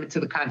First Amendment to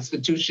the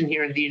Constitution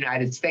here in the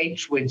United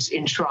States, which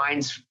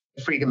enshrines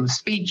freedom of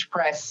speech,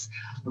 press,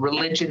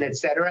 religion,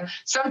 etc.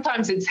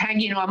 Sometimes it's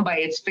hanging on by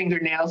its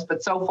fingernails,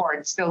 but so far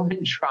it's still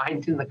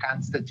enshrined in the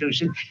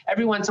Constitution.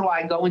 Every once in a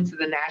while I go into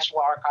the National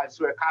Archives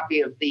where a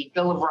copy of the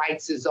Bill of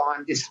Rights is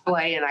on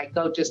display, and I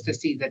go just to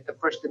see that the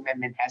First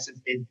Amendment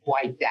hasn't been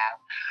wiped out.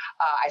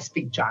 I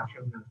speak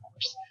jocularly, of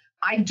course.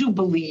 I do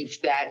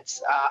believe that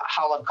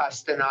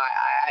Holocaust denial,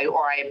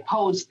 I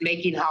oppose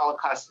making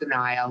Holocaust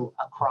denial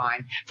a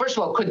crime. First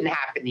of all, it couldn't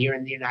happen here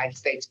in the United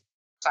States,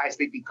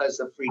 precisely because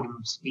of freedom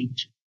of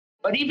speech.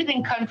 But even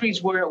in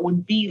countries where it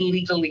would be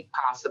legally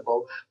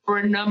possible, for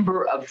a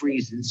number of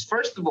reasons.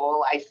 First of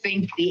all, I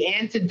think the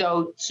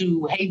antidote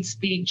to hate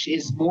speech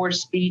is more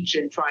speech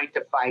and trying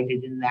to fight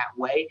it in that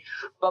way.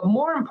 But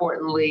more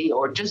importantly,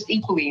 or just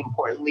equally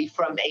importantly,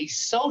 from a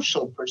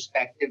social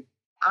perspective,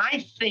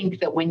 I think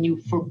that when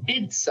you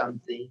forbid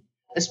something,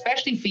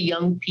 especially for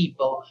young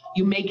people,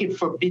 you make it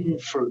forbidden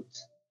fruit.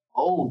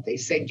 Oh, they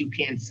said you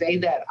can't say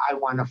that. I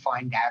want to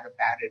find out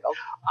about it.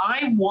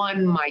 I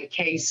won my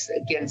case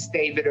against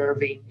David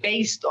Irving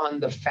based on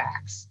the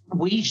facts.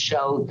 We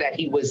showed that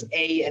he was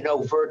an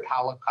overt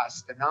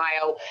Holocaust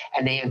denial,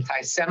 an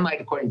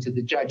anti-Semite, according to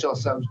the judge,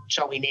 also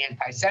showing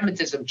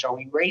anti-Semitism,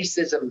 showing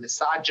racism,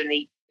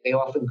 misogyny. They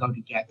often go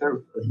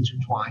together,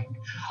 intertwined.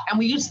 And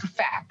we used the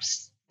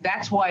facts.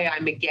 That's why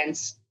I'm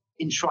against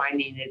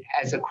enshrining it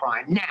as a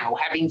crime. Now,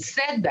 having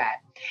said that,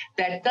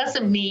 that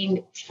doesn't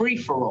mean free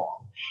for all.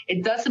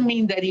 It doesn't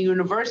mean that a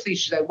university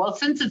should say, well,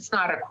 since it's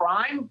not a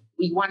crime,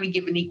 we want to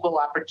give an equal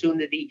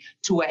opportunity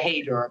to a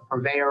hater, a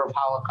purveyor of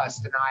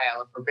Holocaust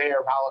denial, a purveyor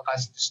of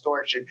Holocaust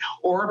distortion,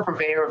 or a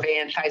purveyor of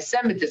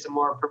anti-Semitism,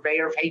 or a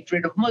purveyor of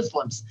hatred of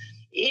Muslims.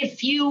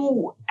 If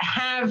you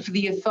have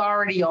the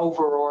authority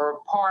over or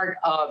part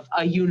of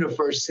a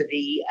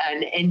university,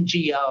 an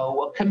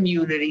NGO, a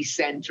community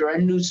center,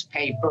 a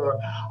newspaper,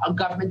 a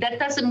government, that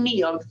doesn't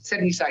mean, I'm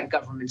setting aside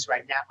governments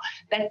right now,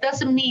 that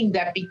doesn't mean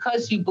that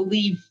because you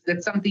believe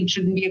that something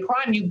shouldn't be a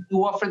crime, you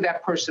offer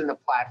that person a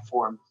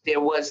platform. There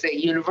was a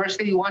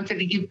university who wanted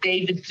to give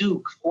David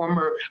Duke,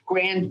 former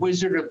Grand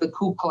Wizard of the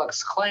Ku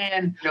Klux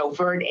Klan, an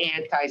overt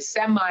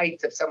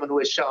anti-Semite, someone who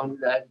has shown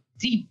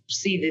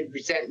deep-seated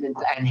resentment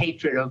and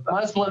hatred of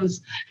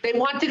Muslims. They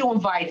wanted to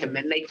invite him,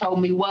 and they told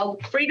me, well,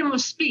 freedom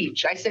of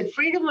speech. I said,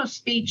 freedom of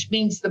speech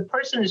means the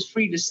person is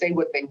free to say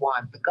what they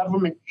want. The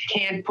government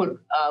can't put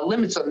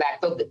limits on that,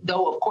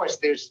 though, of course,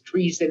 there's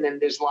treason and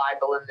there's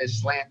libel and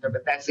there's slander,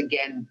 but that's,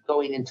 again,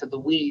 going into the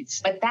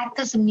weeds. But that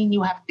doesn't mean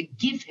you have to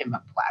give him a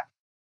platform.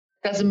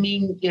 Doesn't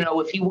mean,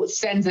 if he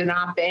sends an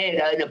op-ed,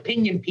 an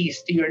opinion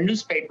piece to your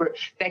newspaper,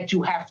 that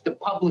you have to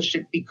publish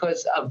it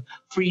because of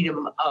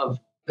freedom of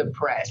the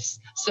press.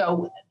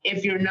 So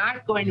if you're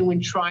not going to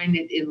enshrine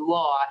it in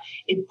law,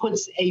 it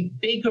puts a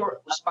bigger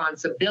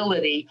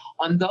responsibility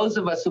on those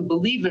of us who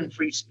believe in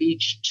free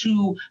speech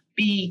to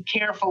be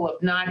careful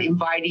of not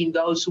inviting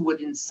those who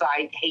would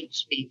incite hate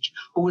speech,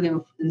 who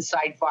would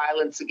incite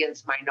violence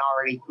against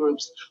minority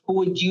groups, who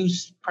would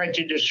use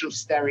prejudicial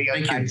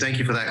stereotypes. Thank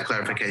you for that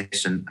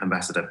clarification,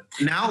 Ambassador.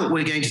 Now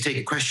we're going to take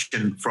a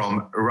question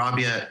from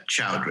Rabia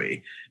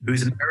Chaudhry, who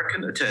is an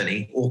American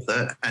attorney,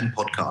 author, and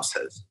podcast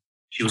host.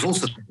 She was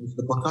also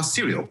the podcast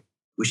Serial,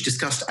 which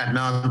discussed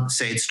Adnan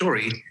Syed's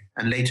story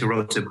and later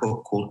wrote a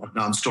book called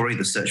Adnan's Story,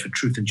 The Search for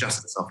Truth and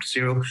Justice after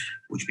Serial,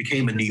 which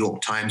became a New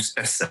York Times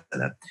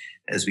bestseller.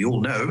 As we all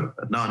know,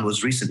 Adnan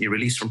was recently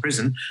released from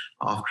prison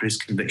after his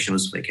conviction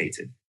was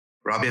vacated.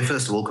 Rabia,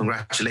 first of all,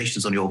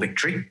 congratulations on your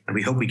victory, and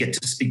we hope we get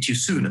to speak to you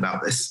soon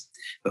about this.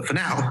 But for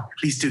now,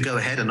 please do go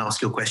ahead and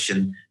ask your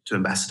question to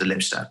Ambassador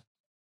Lipstadt.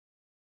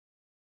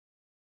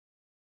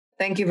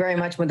 Thank you very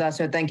much,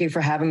 Mudassir. Thank you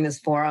for having this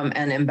forum.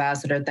 And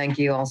Ambassador, thank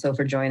you also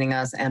for joining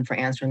us and for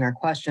answering our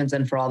questions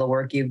and for all the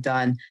work you've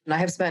done. And I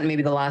have spent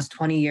maybe the last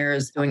 20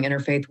 years doing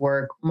interfaith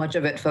work, much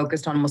of it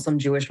focused on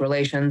Muslim-Jewish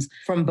relations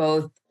from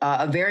both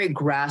a very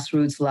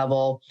grassroots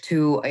level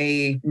to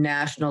a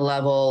national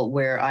level,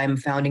 where I'm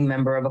founding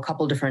member of a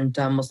couple different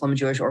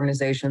Muslim-Jewish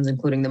organizations,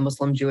 including the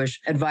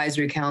Muslim-Jewish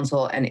Advisory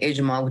Council and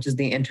IJMA, which is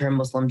the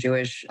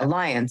Inter-Muslim-Jewish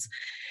Alliance.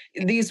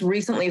 These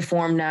recently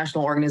formed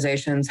national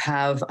organizations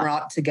have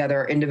brought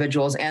together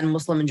individuals and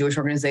Muslim and Jewish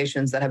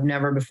organizations that have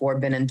never before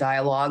been in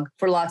dialogue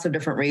for lots of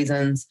different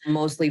reasons,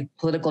 mostly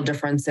political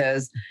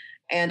differences.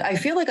 And I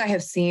feel like I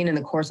have seen in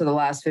the course of the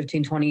last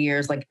 15, 20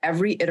 years, like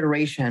every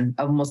iteration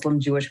of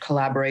Muslim-Jewish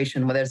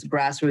collaboration, whether it's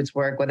grassroots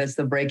work, whether it's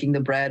the Breaking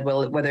the Bread,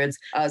 whether it's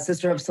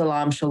Sister of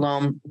Salam,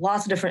 Shalom,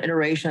 lots of different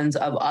iterations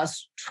of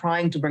us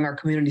trying to bring our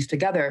communities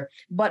together.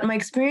 But my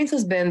experience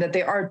has been that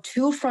there are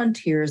two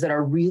frontiers that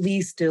are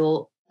really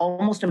still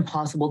almost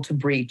impossible to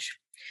breach.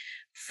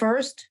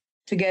 First,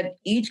 to get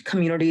each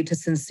community to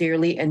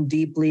sincerely and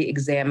deeply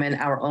examine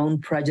our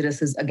own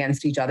prejudices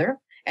against each other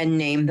and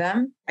name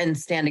them and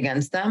stand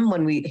against them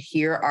when we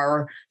hear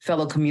our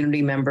fellow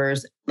community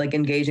members like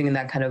engaging in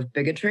that kind of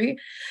bigotry.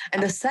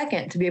 And the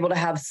second, to be able to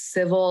have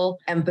civil,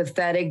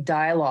 empathetic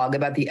dialogue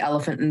about the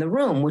elephant in the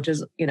room, which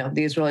is,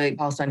 the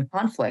Israeli-Palestine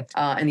conflict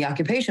and the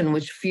occupation,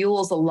 which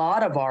fuels a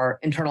lot of our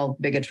internal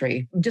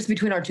bigotry just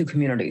between our two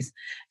communities.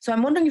 So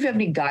I'm wondering if you have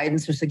any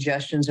guidance or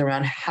suggestions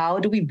around how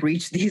do we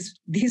breach these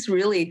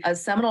really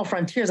seminal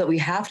frontiers that we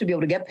have to be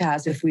able to get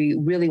past if we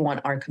really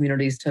want our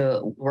communities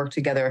to work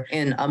together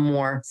in a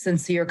more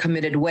sincere,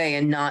 committed way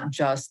and not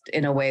just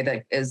in a way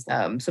that is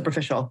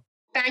superficial.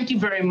 Thank you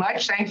very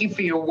much. Thank you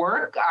for your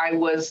work. I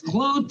was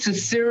glued to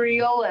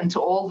Serial and to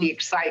all the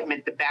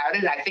excitement about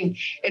it. I think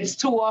it's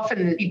too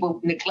often that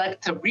people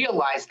neglect to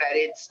realize that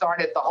it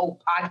started the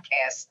whole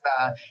podcast.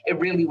 It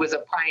really was a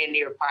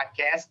pioneer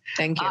podcast.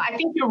 Thank you. I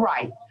think you're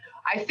right.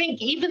 I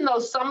think even though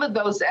some of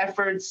those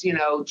efforts,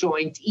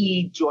 joint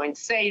Eid, joint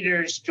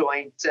Seders,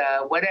 joint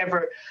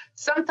whatever,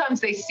 sometimes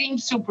they seem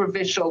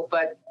superficial,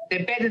 but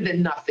they're better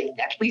than nothing.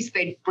 At least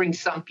they bring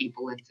some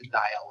people into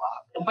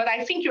dialogue. But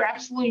I think you're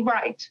absolutely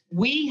right.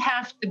 We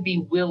have to be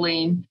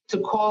willing to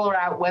call her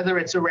out, whether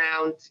it's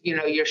around,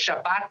 your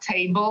Shabbat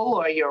table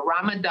or your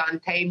Ramadan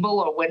table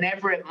or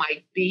whenever it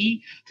might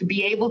be, to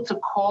be able to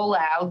call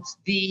out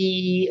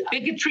the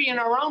bigotry in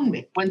our own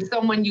midst. When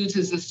someone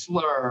uses a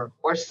slur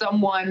or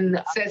someone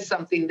says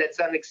something that's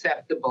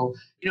unacceptable.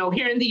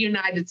 Here in the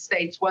United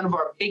States, one of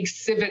our big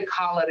civic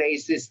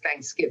holidays is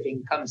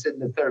Thanksgiving, comes in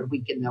the third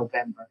week in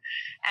November.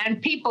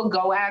 And people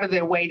go out of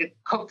their way to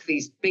cook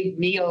these big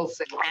meals.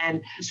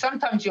 And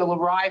sometimes you'll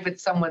arrive at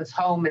someone's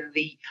home and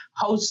the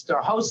host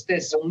or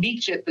hostess will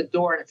meet you at the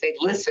door and say,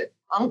 listen,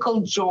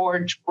 Uncle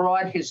George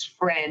brought his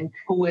friend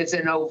who is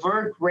an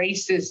overt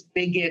racist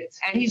bigot,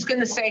 and he's going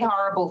to say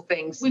horrible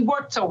things. We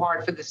worked so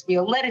hard for this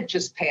meal. Let it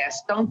just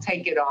pass. Don't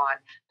take it on.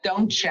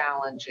 Don't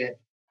challenge it.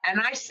 And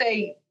I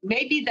say,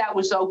 maybe that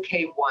was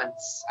okay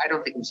once. I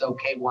don't think it was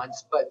okay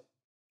once, but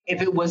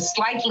if it was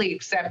slightly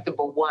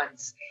acceptable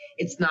once,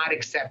 it's not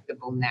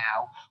acceptable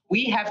now.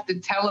 We have to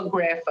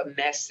telegraph a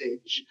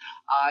message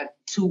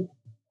to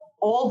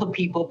all the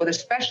people, but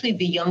especially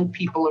the young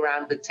people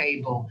around the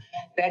table,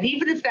 that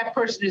even if that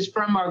person is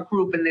from our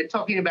group and they're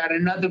talking about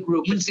another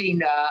group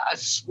using a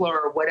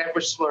slur, whatever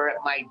slur it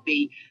might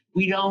be,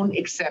 we don't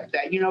accept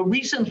that.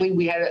 Recently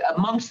we had,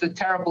 amongst the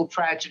terrible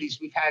tragedies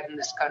we've had in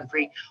this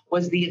country,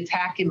 was the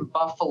attack in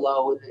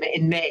Buffalo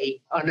in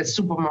May on a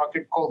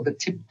supermarket called the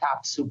Tip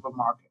Top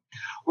Supermarket,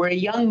 where a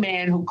young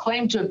man who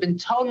claimed to have been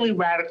totally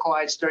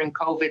radicalized during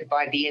COVID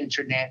by the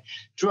internet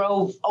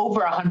drove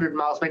over 100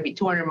 miles, maybe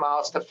 200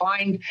 miles, to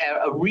find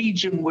a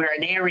region where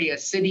an area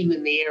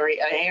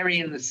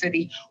in the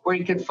city where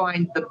he could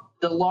find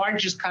the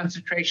largest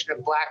concentration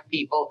of Black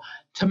people,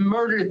 to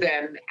murder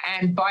them.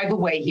 And by the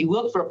way, he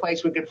looked for a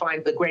place where he could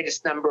find the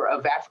greatest number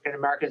of African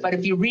Americans. But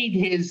if you read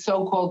his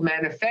so-called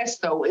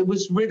manifesto, it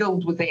was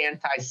riddled with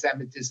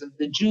anti-Semitism.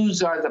 The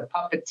Jews are the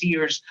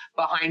puppeteers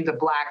behind the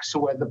Blacks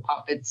who are the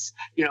puppets.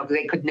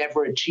 They could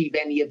never achieve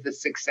any of the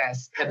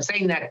success. I'm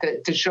saying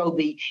that to show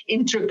the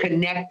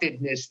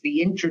interconnectedness,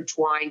 the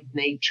intertwined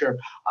nature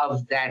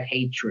of that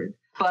hatred.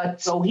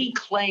 But so he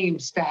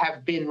claims to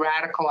have been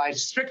radicalized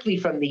strictly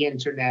from the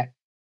internet.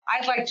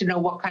 I'd like to know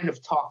what kind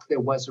of talk there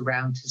was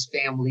around his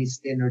family's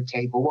dinner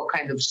table, what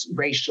kind of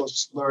racial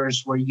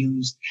slurs were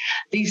used.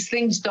 These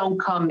things don't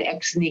come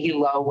ex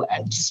nihilo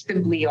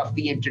simply off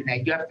the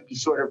internet. You have to be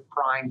sort of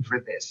primed for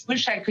this.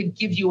 Wish I could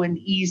give you an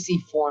easy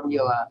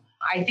formula.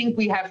 I think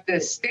we have to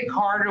stick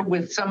harder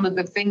with some of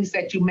the things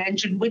that you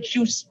mentioned, which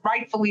you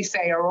rightfully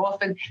say are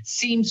often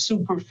seem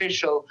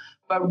superficial,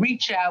 but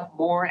reach out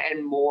more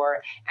and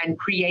more and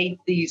create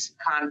these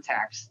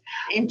contacts.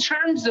 In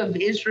terms of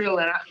Israel,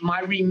 and my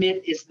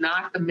remit is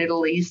not the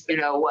Middle East.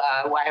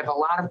 I have a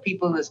lot of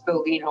people in this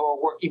building who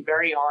are working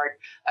very hard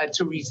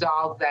to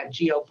resolve that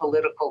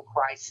geopolitical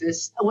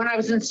crisis. When I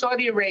was in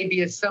Saudi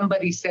Arabia,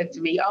 somebody said to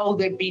me,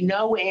 there'd be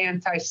no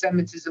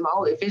anti-Semitism.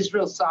 If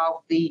Israel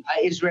solved the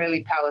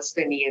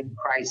Israeli-Palestinian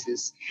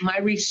crisis. My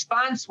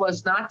response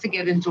was not to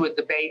get into a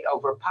debate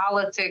over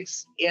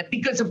politics,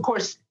 because, of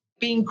course,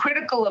 being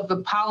critical of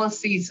the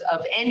policies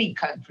of any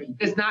country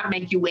does not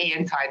make you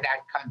anti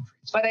that country.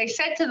 But I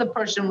said to the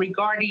person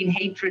regarding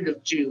hatred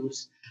of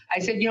Jews, I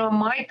said, in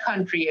my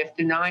country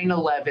after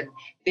 9/11,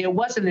 there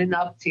wasn't an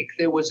uptick.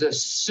 There was a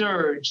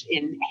surge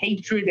in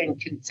hatred and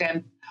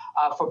contempt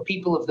for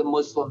people of the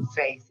Muslim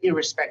faith,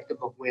 irrespective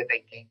of where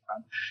they came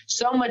from.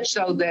 So much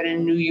so that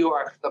in New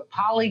York, the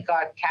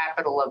polyglot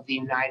capital of the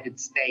United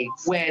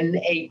States, when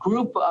a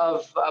group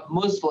of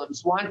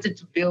Muslims wanted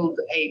to build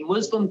a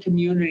Muslim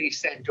community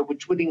center,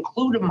 which would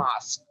include a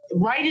mosque,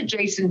 right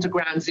adjacent to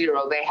Ground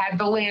Zero, they had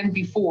the land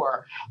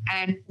before,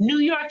 and New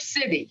York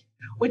City,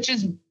 which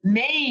is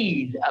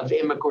made of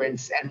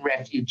immigrants and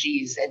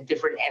refugees and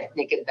different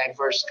ethnic and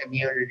diverse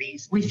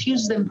communities,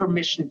 refused them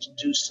permission to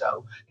do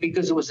so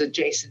because it was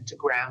adjacent to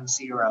Ground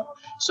Zero.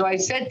 So I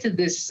said to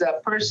this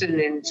person,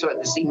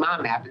 this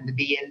imam happened to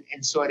be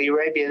in Saudi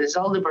Arabia, this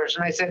older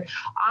person, I said,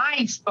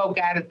 I spoke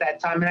out at that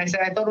time, and I said,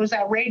 I thought it was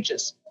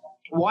outrageous.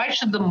 Why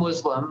should the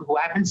Muslim who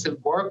happens to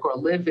work or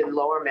live in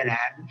Lower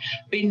Manhattan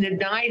be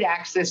denied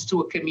access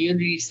to a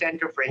community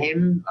center for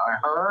him or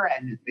her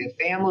and their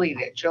family,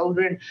 their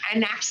children,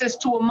 and access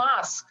to a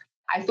mosque?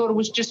 I thought it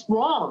was just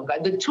wrong.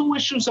 The two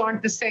issues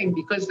aren't the same,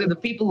 because the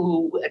people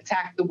who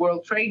attacked the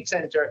World Trade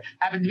Center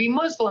happen to be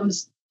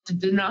Muslims. To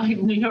deny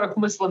New York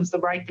Muslims the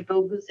right to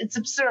build this, it's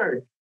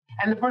absurd.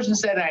 And the person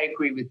said, I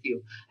agree with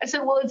you. I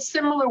said, well, it's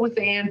similar with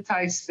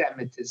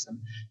anti-Semitism.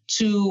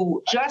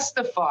 To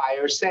justify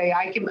or say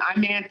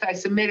I'm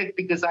anti-Semitic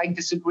because I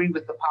disagree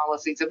with the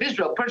policies of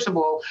Israel. First of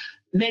all,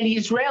 many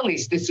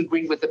Israelis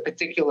disagree with the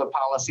particular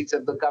policies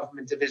of the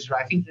government of Israel.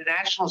 I think the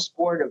national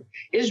sport of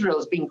Israel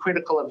is being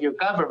critical of your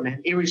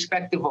government,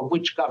 irrespective of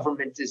which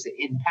government is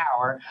in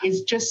power,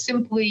 is just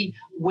simply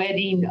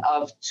wedding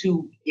of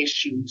two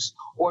issues.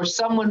 Or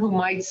someone who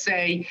might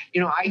say,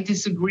 I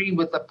disagree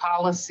with the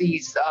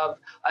policies of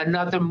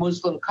another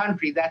Muslim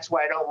country. That's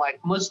why I don't like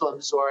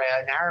Muslims, or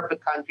an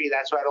Arabic country.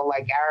 That's why I don't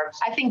like Arabs.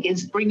 I think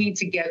it's bringing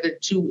together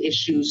two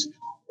issues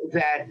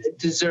that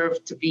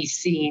deserve to be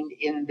seen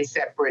in the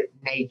separate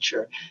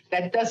nature.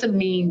 That doesn't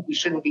mean we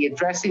shouldn't be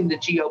addressing the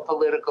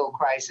geopolitical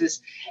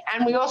crisis.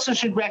 And we also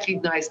should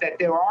recognize that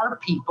there are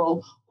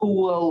people who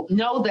will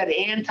know that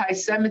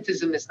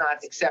anti-Semitism is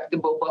not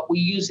acceptable, but we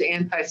use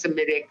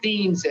anti-Semitic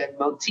themes and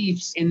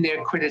motifs in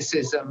their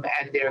criticism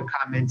and their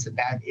comments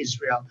about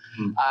Israel.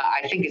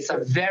 I think it's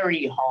a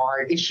very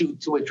hard issue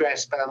to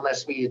address, but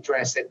unless we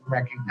address it and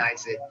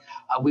recognize it,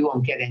 we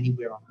won't get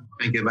anywhere on it.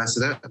 Thank you,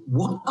 Ambassador.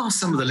 What are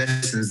some of the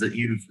lessons that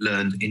you've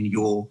learned in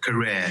your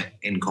career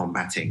in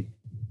combating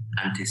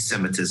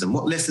anti-Semitism?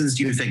 What lessons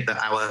do you think that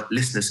our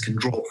listeners can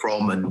draw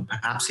from and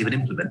perhaps even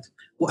implement?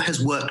 What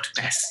has worked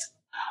best?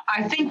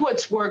 I think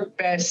what's worked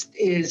best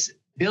is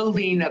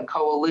building a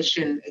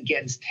coalition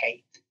against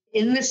hate.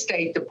 In the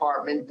State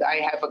Department, I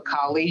have a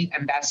colleague,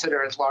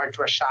 Ambassador at Large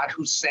Rashad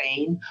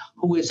Hussain,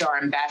 who is our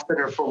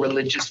ambassador for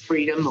religious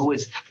freedom, who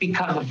has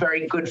become a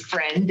very good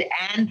friend,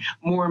 and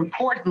more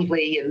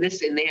importantly, in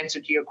the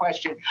answer to your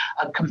question,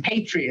 a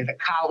compatriot, a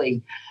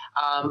colleague.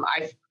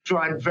 I've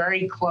drawn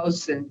very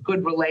close and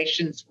good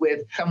relations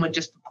with someone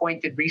just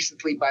appointed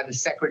recently by the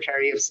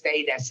Secretary of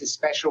State as his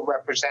special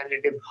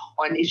representative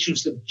on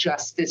issues of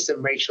justice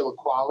and racial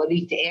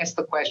equality, to ask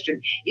the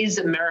question, is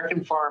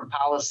American foreign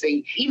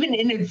policy even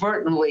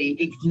inadvertently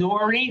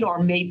ignoring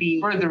or maybe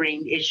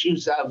furthering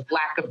issues of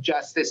lack of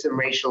justice and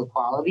racial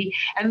equality?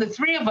 And the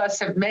three of us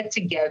have met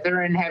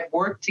together and have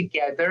worked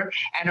together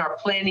and are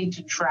planning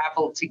to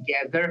travel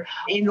together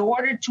in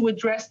order to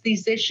address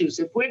these issues.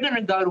 If we're going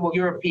to go to a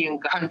European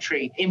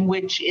country in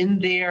which in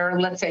their,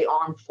 let's say,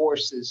 armed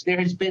forces, there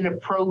has been a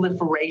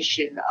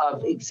proliferation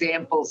of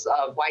examples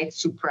of white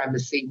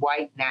supremacy,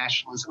 white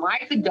nationalism,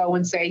 I could go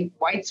and say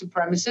white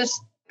supremacists,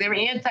 they're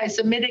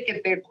anti-Semitic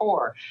at their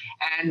core.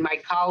 And my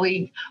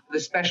colleague, the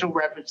Special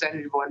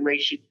Representative on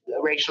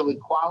Racial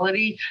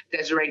Equality,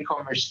 Desiree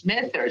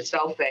Comer-Smith,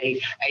 herself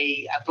a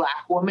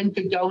Black woman,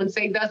 could go and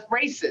say that's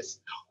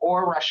racist.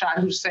 Or Rashad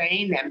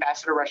Hussain,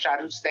 Ambassador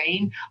Rashad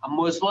Hussain, a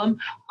Muslim,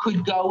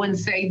 could go and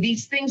say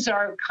these things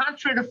are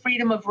contrary to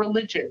freedom of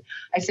religion.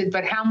 I said,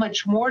 but how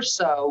much more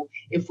so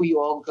if we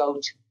all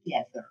go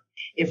together?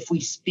 If we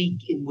speak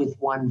with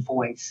one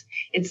voice.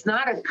 It's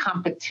not a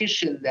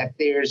competition that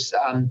there's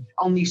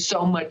only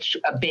so much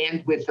a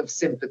bandwidth of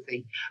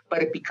sympathy,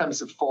 but it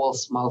becomes a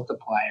false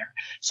multiplier.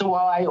 So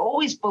while I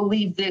always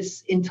believe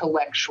this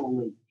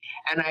intellectually,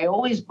 and I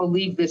always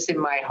believe this in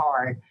my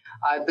heart,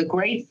 the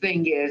great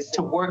thing is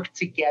to work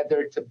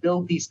together to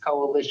build these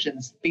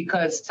coalitions,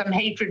 because some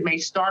hatred may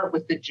start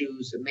with the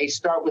Jews, it may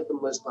start with the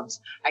Muslims.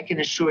 I can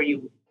assure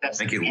you that's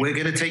Thank you. We're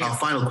going to take our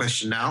final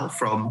question now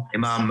from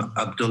Imam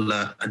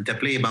Abdullah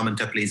Antepli. Imam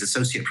Antepli is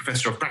Associate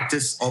Professor of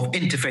Practice of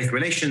Interfaith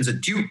Relations at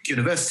Duke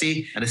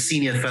University and a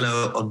Senior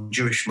Fellow on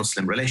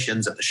Jewish-Muslim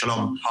Relations at the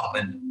Shalom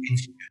Hartman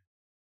Institute.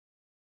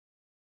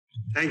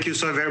 Thank you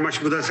so very much,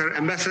 Mudassar.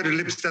 Ambassador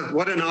Lipstadt,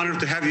 what an honor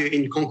to have you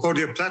in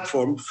Concordia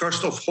platform.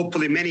 First of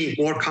hopefully many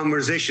more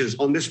conversations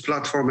on this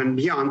platform and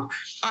beyond.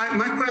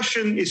 My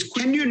question is,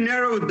 can you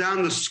narrow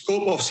down the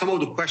scope of some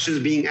of the questions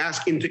being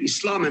asked into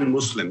Islam and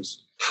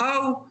Muslims?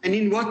 How and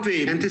in what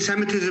way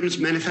anti-Semitism's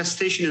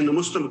manifestation in the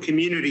Muslim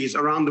communities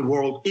around the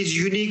world is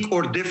unique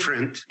or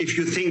different, if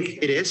you think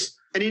it is?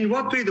 And in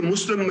what way the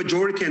Muslim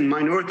majority and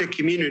minority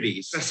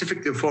communities,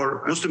 specifically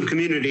for Muslim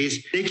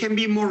communities, they can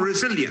be more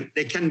resilient.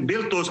 They can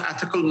build those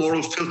ethical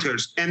moral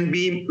filters and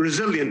be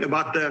resilient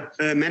about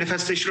the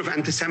manifestation of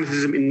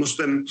anti-Semitism in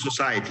Muslim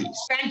societies.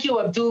 Thank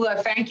you,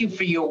 Abdullah. Thank you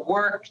for your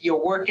work.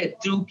 Your work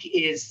at Duke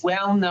is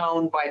well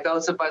known by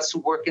those of us who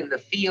work in the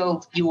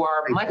field. You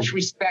are much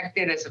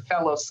respected as a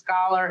fellow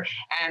scholar,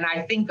 and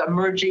I think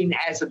emerging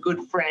as a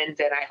good friend,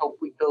 and I hope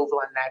we build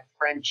on that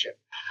friendship.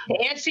 To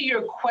answer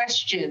your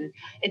question,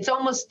 it's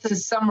almost to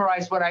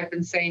summarize what I've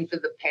been saying for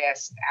the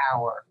past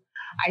hour.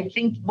 I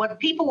think what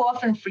people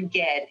often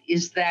forget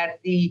is that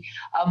the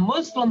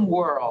Muslim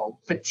world,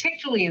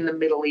 particularly in the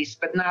Middle East,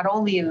 but not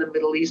only in the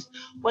Middle East,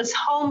 was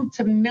home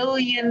to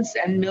millions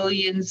and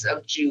millions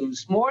of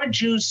Jews. More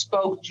Jews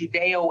spoke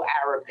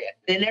Judeo-Arabic.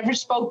 They never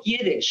spoke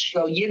Yiddish.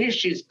 So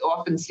Yiddish is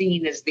often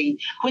seen as the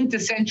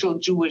quintessential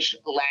Jewish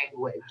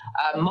language.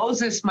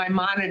 Moses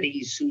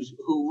Maimonides,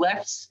 who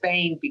left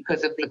Spain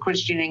because of the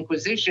Christian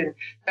Inquisition,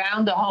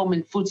 found a home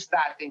in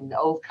Fustat in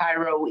Old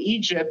Cairo,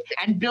 Egypt,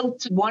 and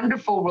built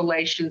wonderful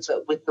relations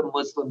with the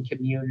Muslim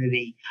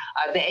community.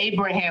 The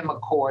Abraham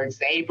Accords,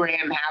 the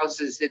Abraham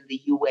houses in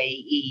the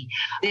UAE.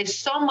 There's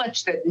so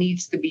much that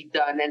needs to be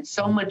done and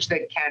so much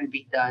that can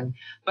be done.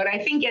 But I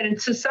think, and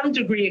to some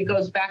degree, it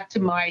goes back to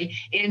my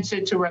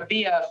answer to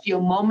Rabia a few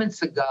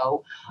moments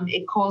ago.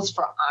 It calls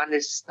for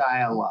honest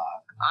dialogue,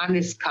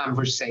 honest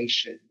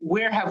conversation.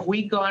 Where have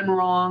we gone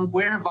wrong?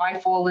 Where have I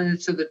fallen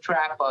into the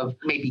trap of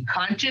maybe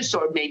conscious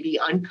or maybe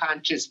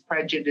unconscious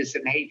prejudice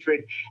and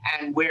hatred?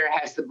 And where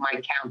has my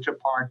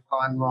counterpart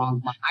gone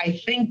wrong?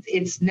 I think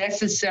it's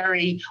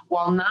necessary,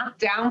 while not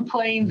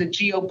downplaying the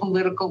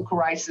geopolitical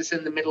crisis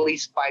in the Middle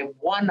East by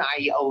one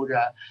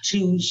iota,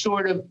 to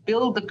sort of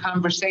build a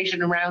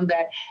conversation around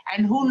that.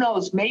 And who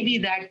knows, maybe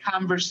that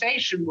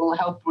conversation will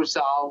help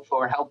resolve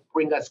or help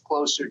bring us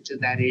closer to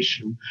that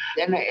issue.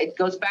 And it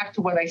goes back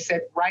to what I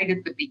said right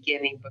at the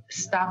beginning, but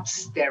stop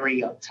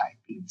stereotyping.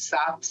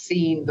 Stop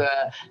seeing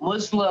the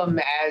Muslim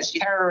as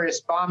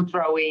terrorist,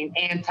 bomb-throwing,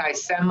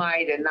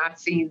 anti-Semite, and not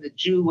seeing the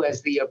Jew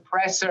as the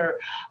oppressor,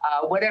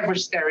 whatever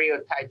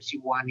stereotypes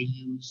you want to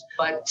use,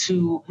 but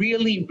to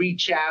really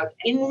reach out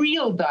in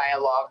real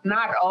dialogue,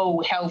 not,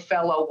 oh, hell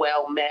fellow,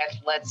 well met,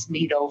 let's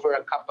meet over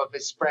a cup of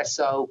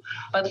espresso,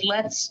 but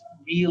let's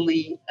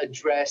really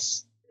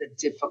address the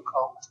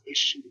difficult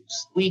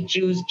issues. We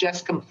Jews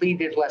just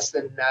completed less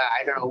than,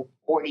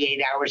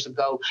 48 hours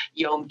ago,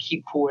 Yom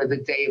Kippur, the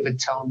Day of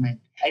Atonement.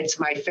 It's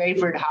my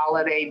favorite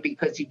holiday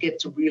because you get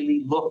to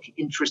really look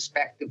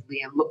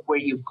introspectively and look where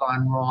you've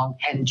gone wrong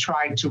and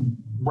try to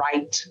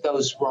right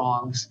those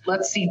wrongs.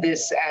 Let's see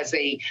this as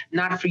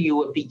not for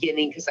you, a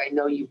beginning, because I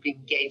know you've been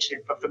engaged in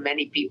it, but for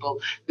many people,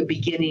 the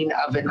beginning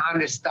of an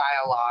honest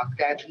dialogue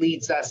that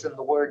leads us, in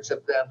the words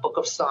of the Book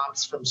of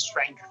Psalms, from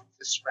strength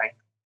to strength.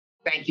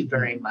 Thank you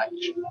very much.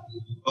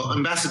 Well,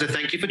 Ambassador,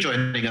 thank you for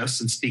joining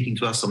us and speaking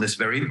to us on this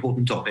very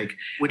important topic.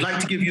 We'd like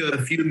to give you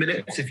a few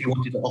minutes if you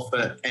wanted to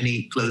offer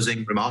any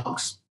closing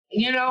remarks.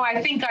 You know,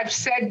 I think I've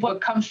said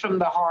what comes from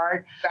the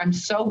heart. I'm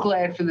so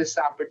glad for this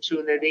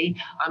opportunity.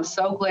 I'm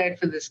so glad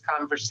for this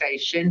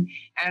conversation.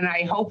 And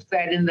I hope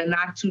that in the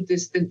not too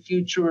distant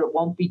future, it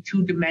won't be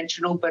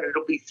two-dimensional, but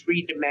it'll be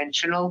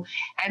three-dimensional.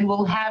 And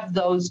we'll have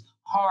those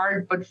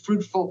hard but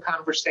fruitful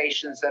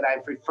conversations that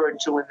I've referred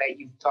to and that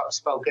you've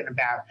spoken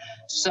about.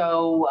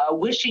 So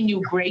wishing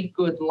you great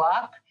good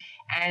luck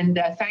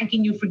and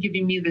thanking you for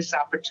giving me this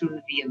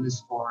opportunity in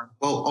this forum.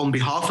 Well, on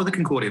behalf of the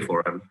Concordia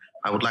Forum,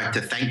 I would like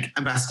to thank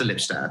Ambassador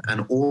Lipstadt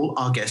and all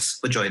our guests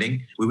for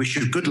joining. We wish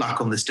you good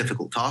luck on this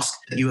difficult task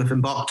that you have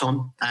embarked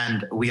on,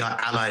 and we are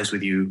allies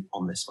with you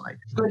on this fight.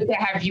 Good to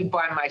have you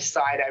by my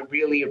side. I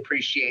really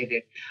appreciate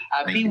it.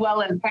 Be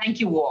well, and thank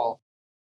you all.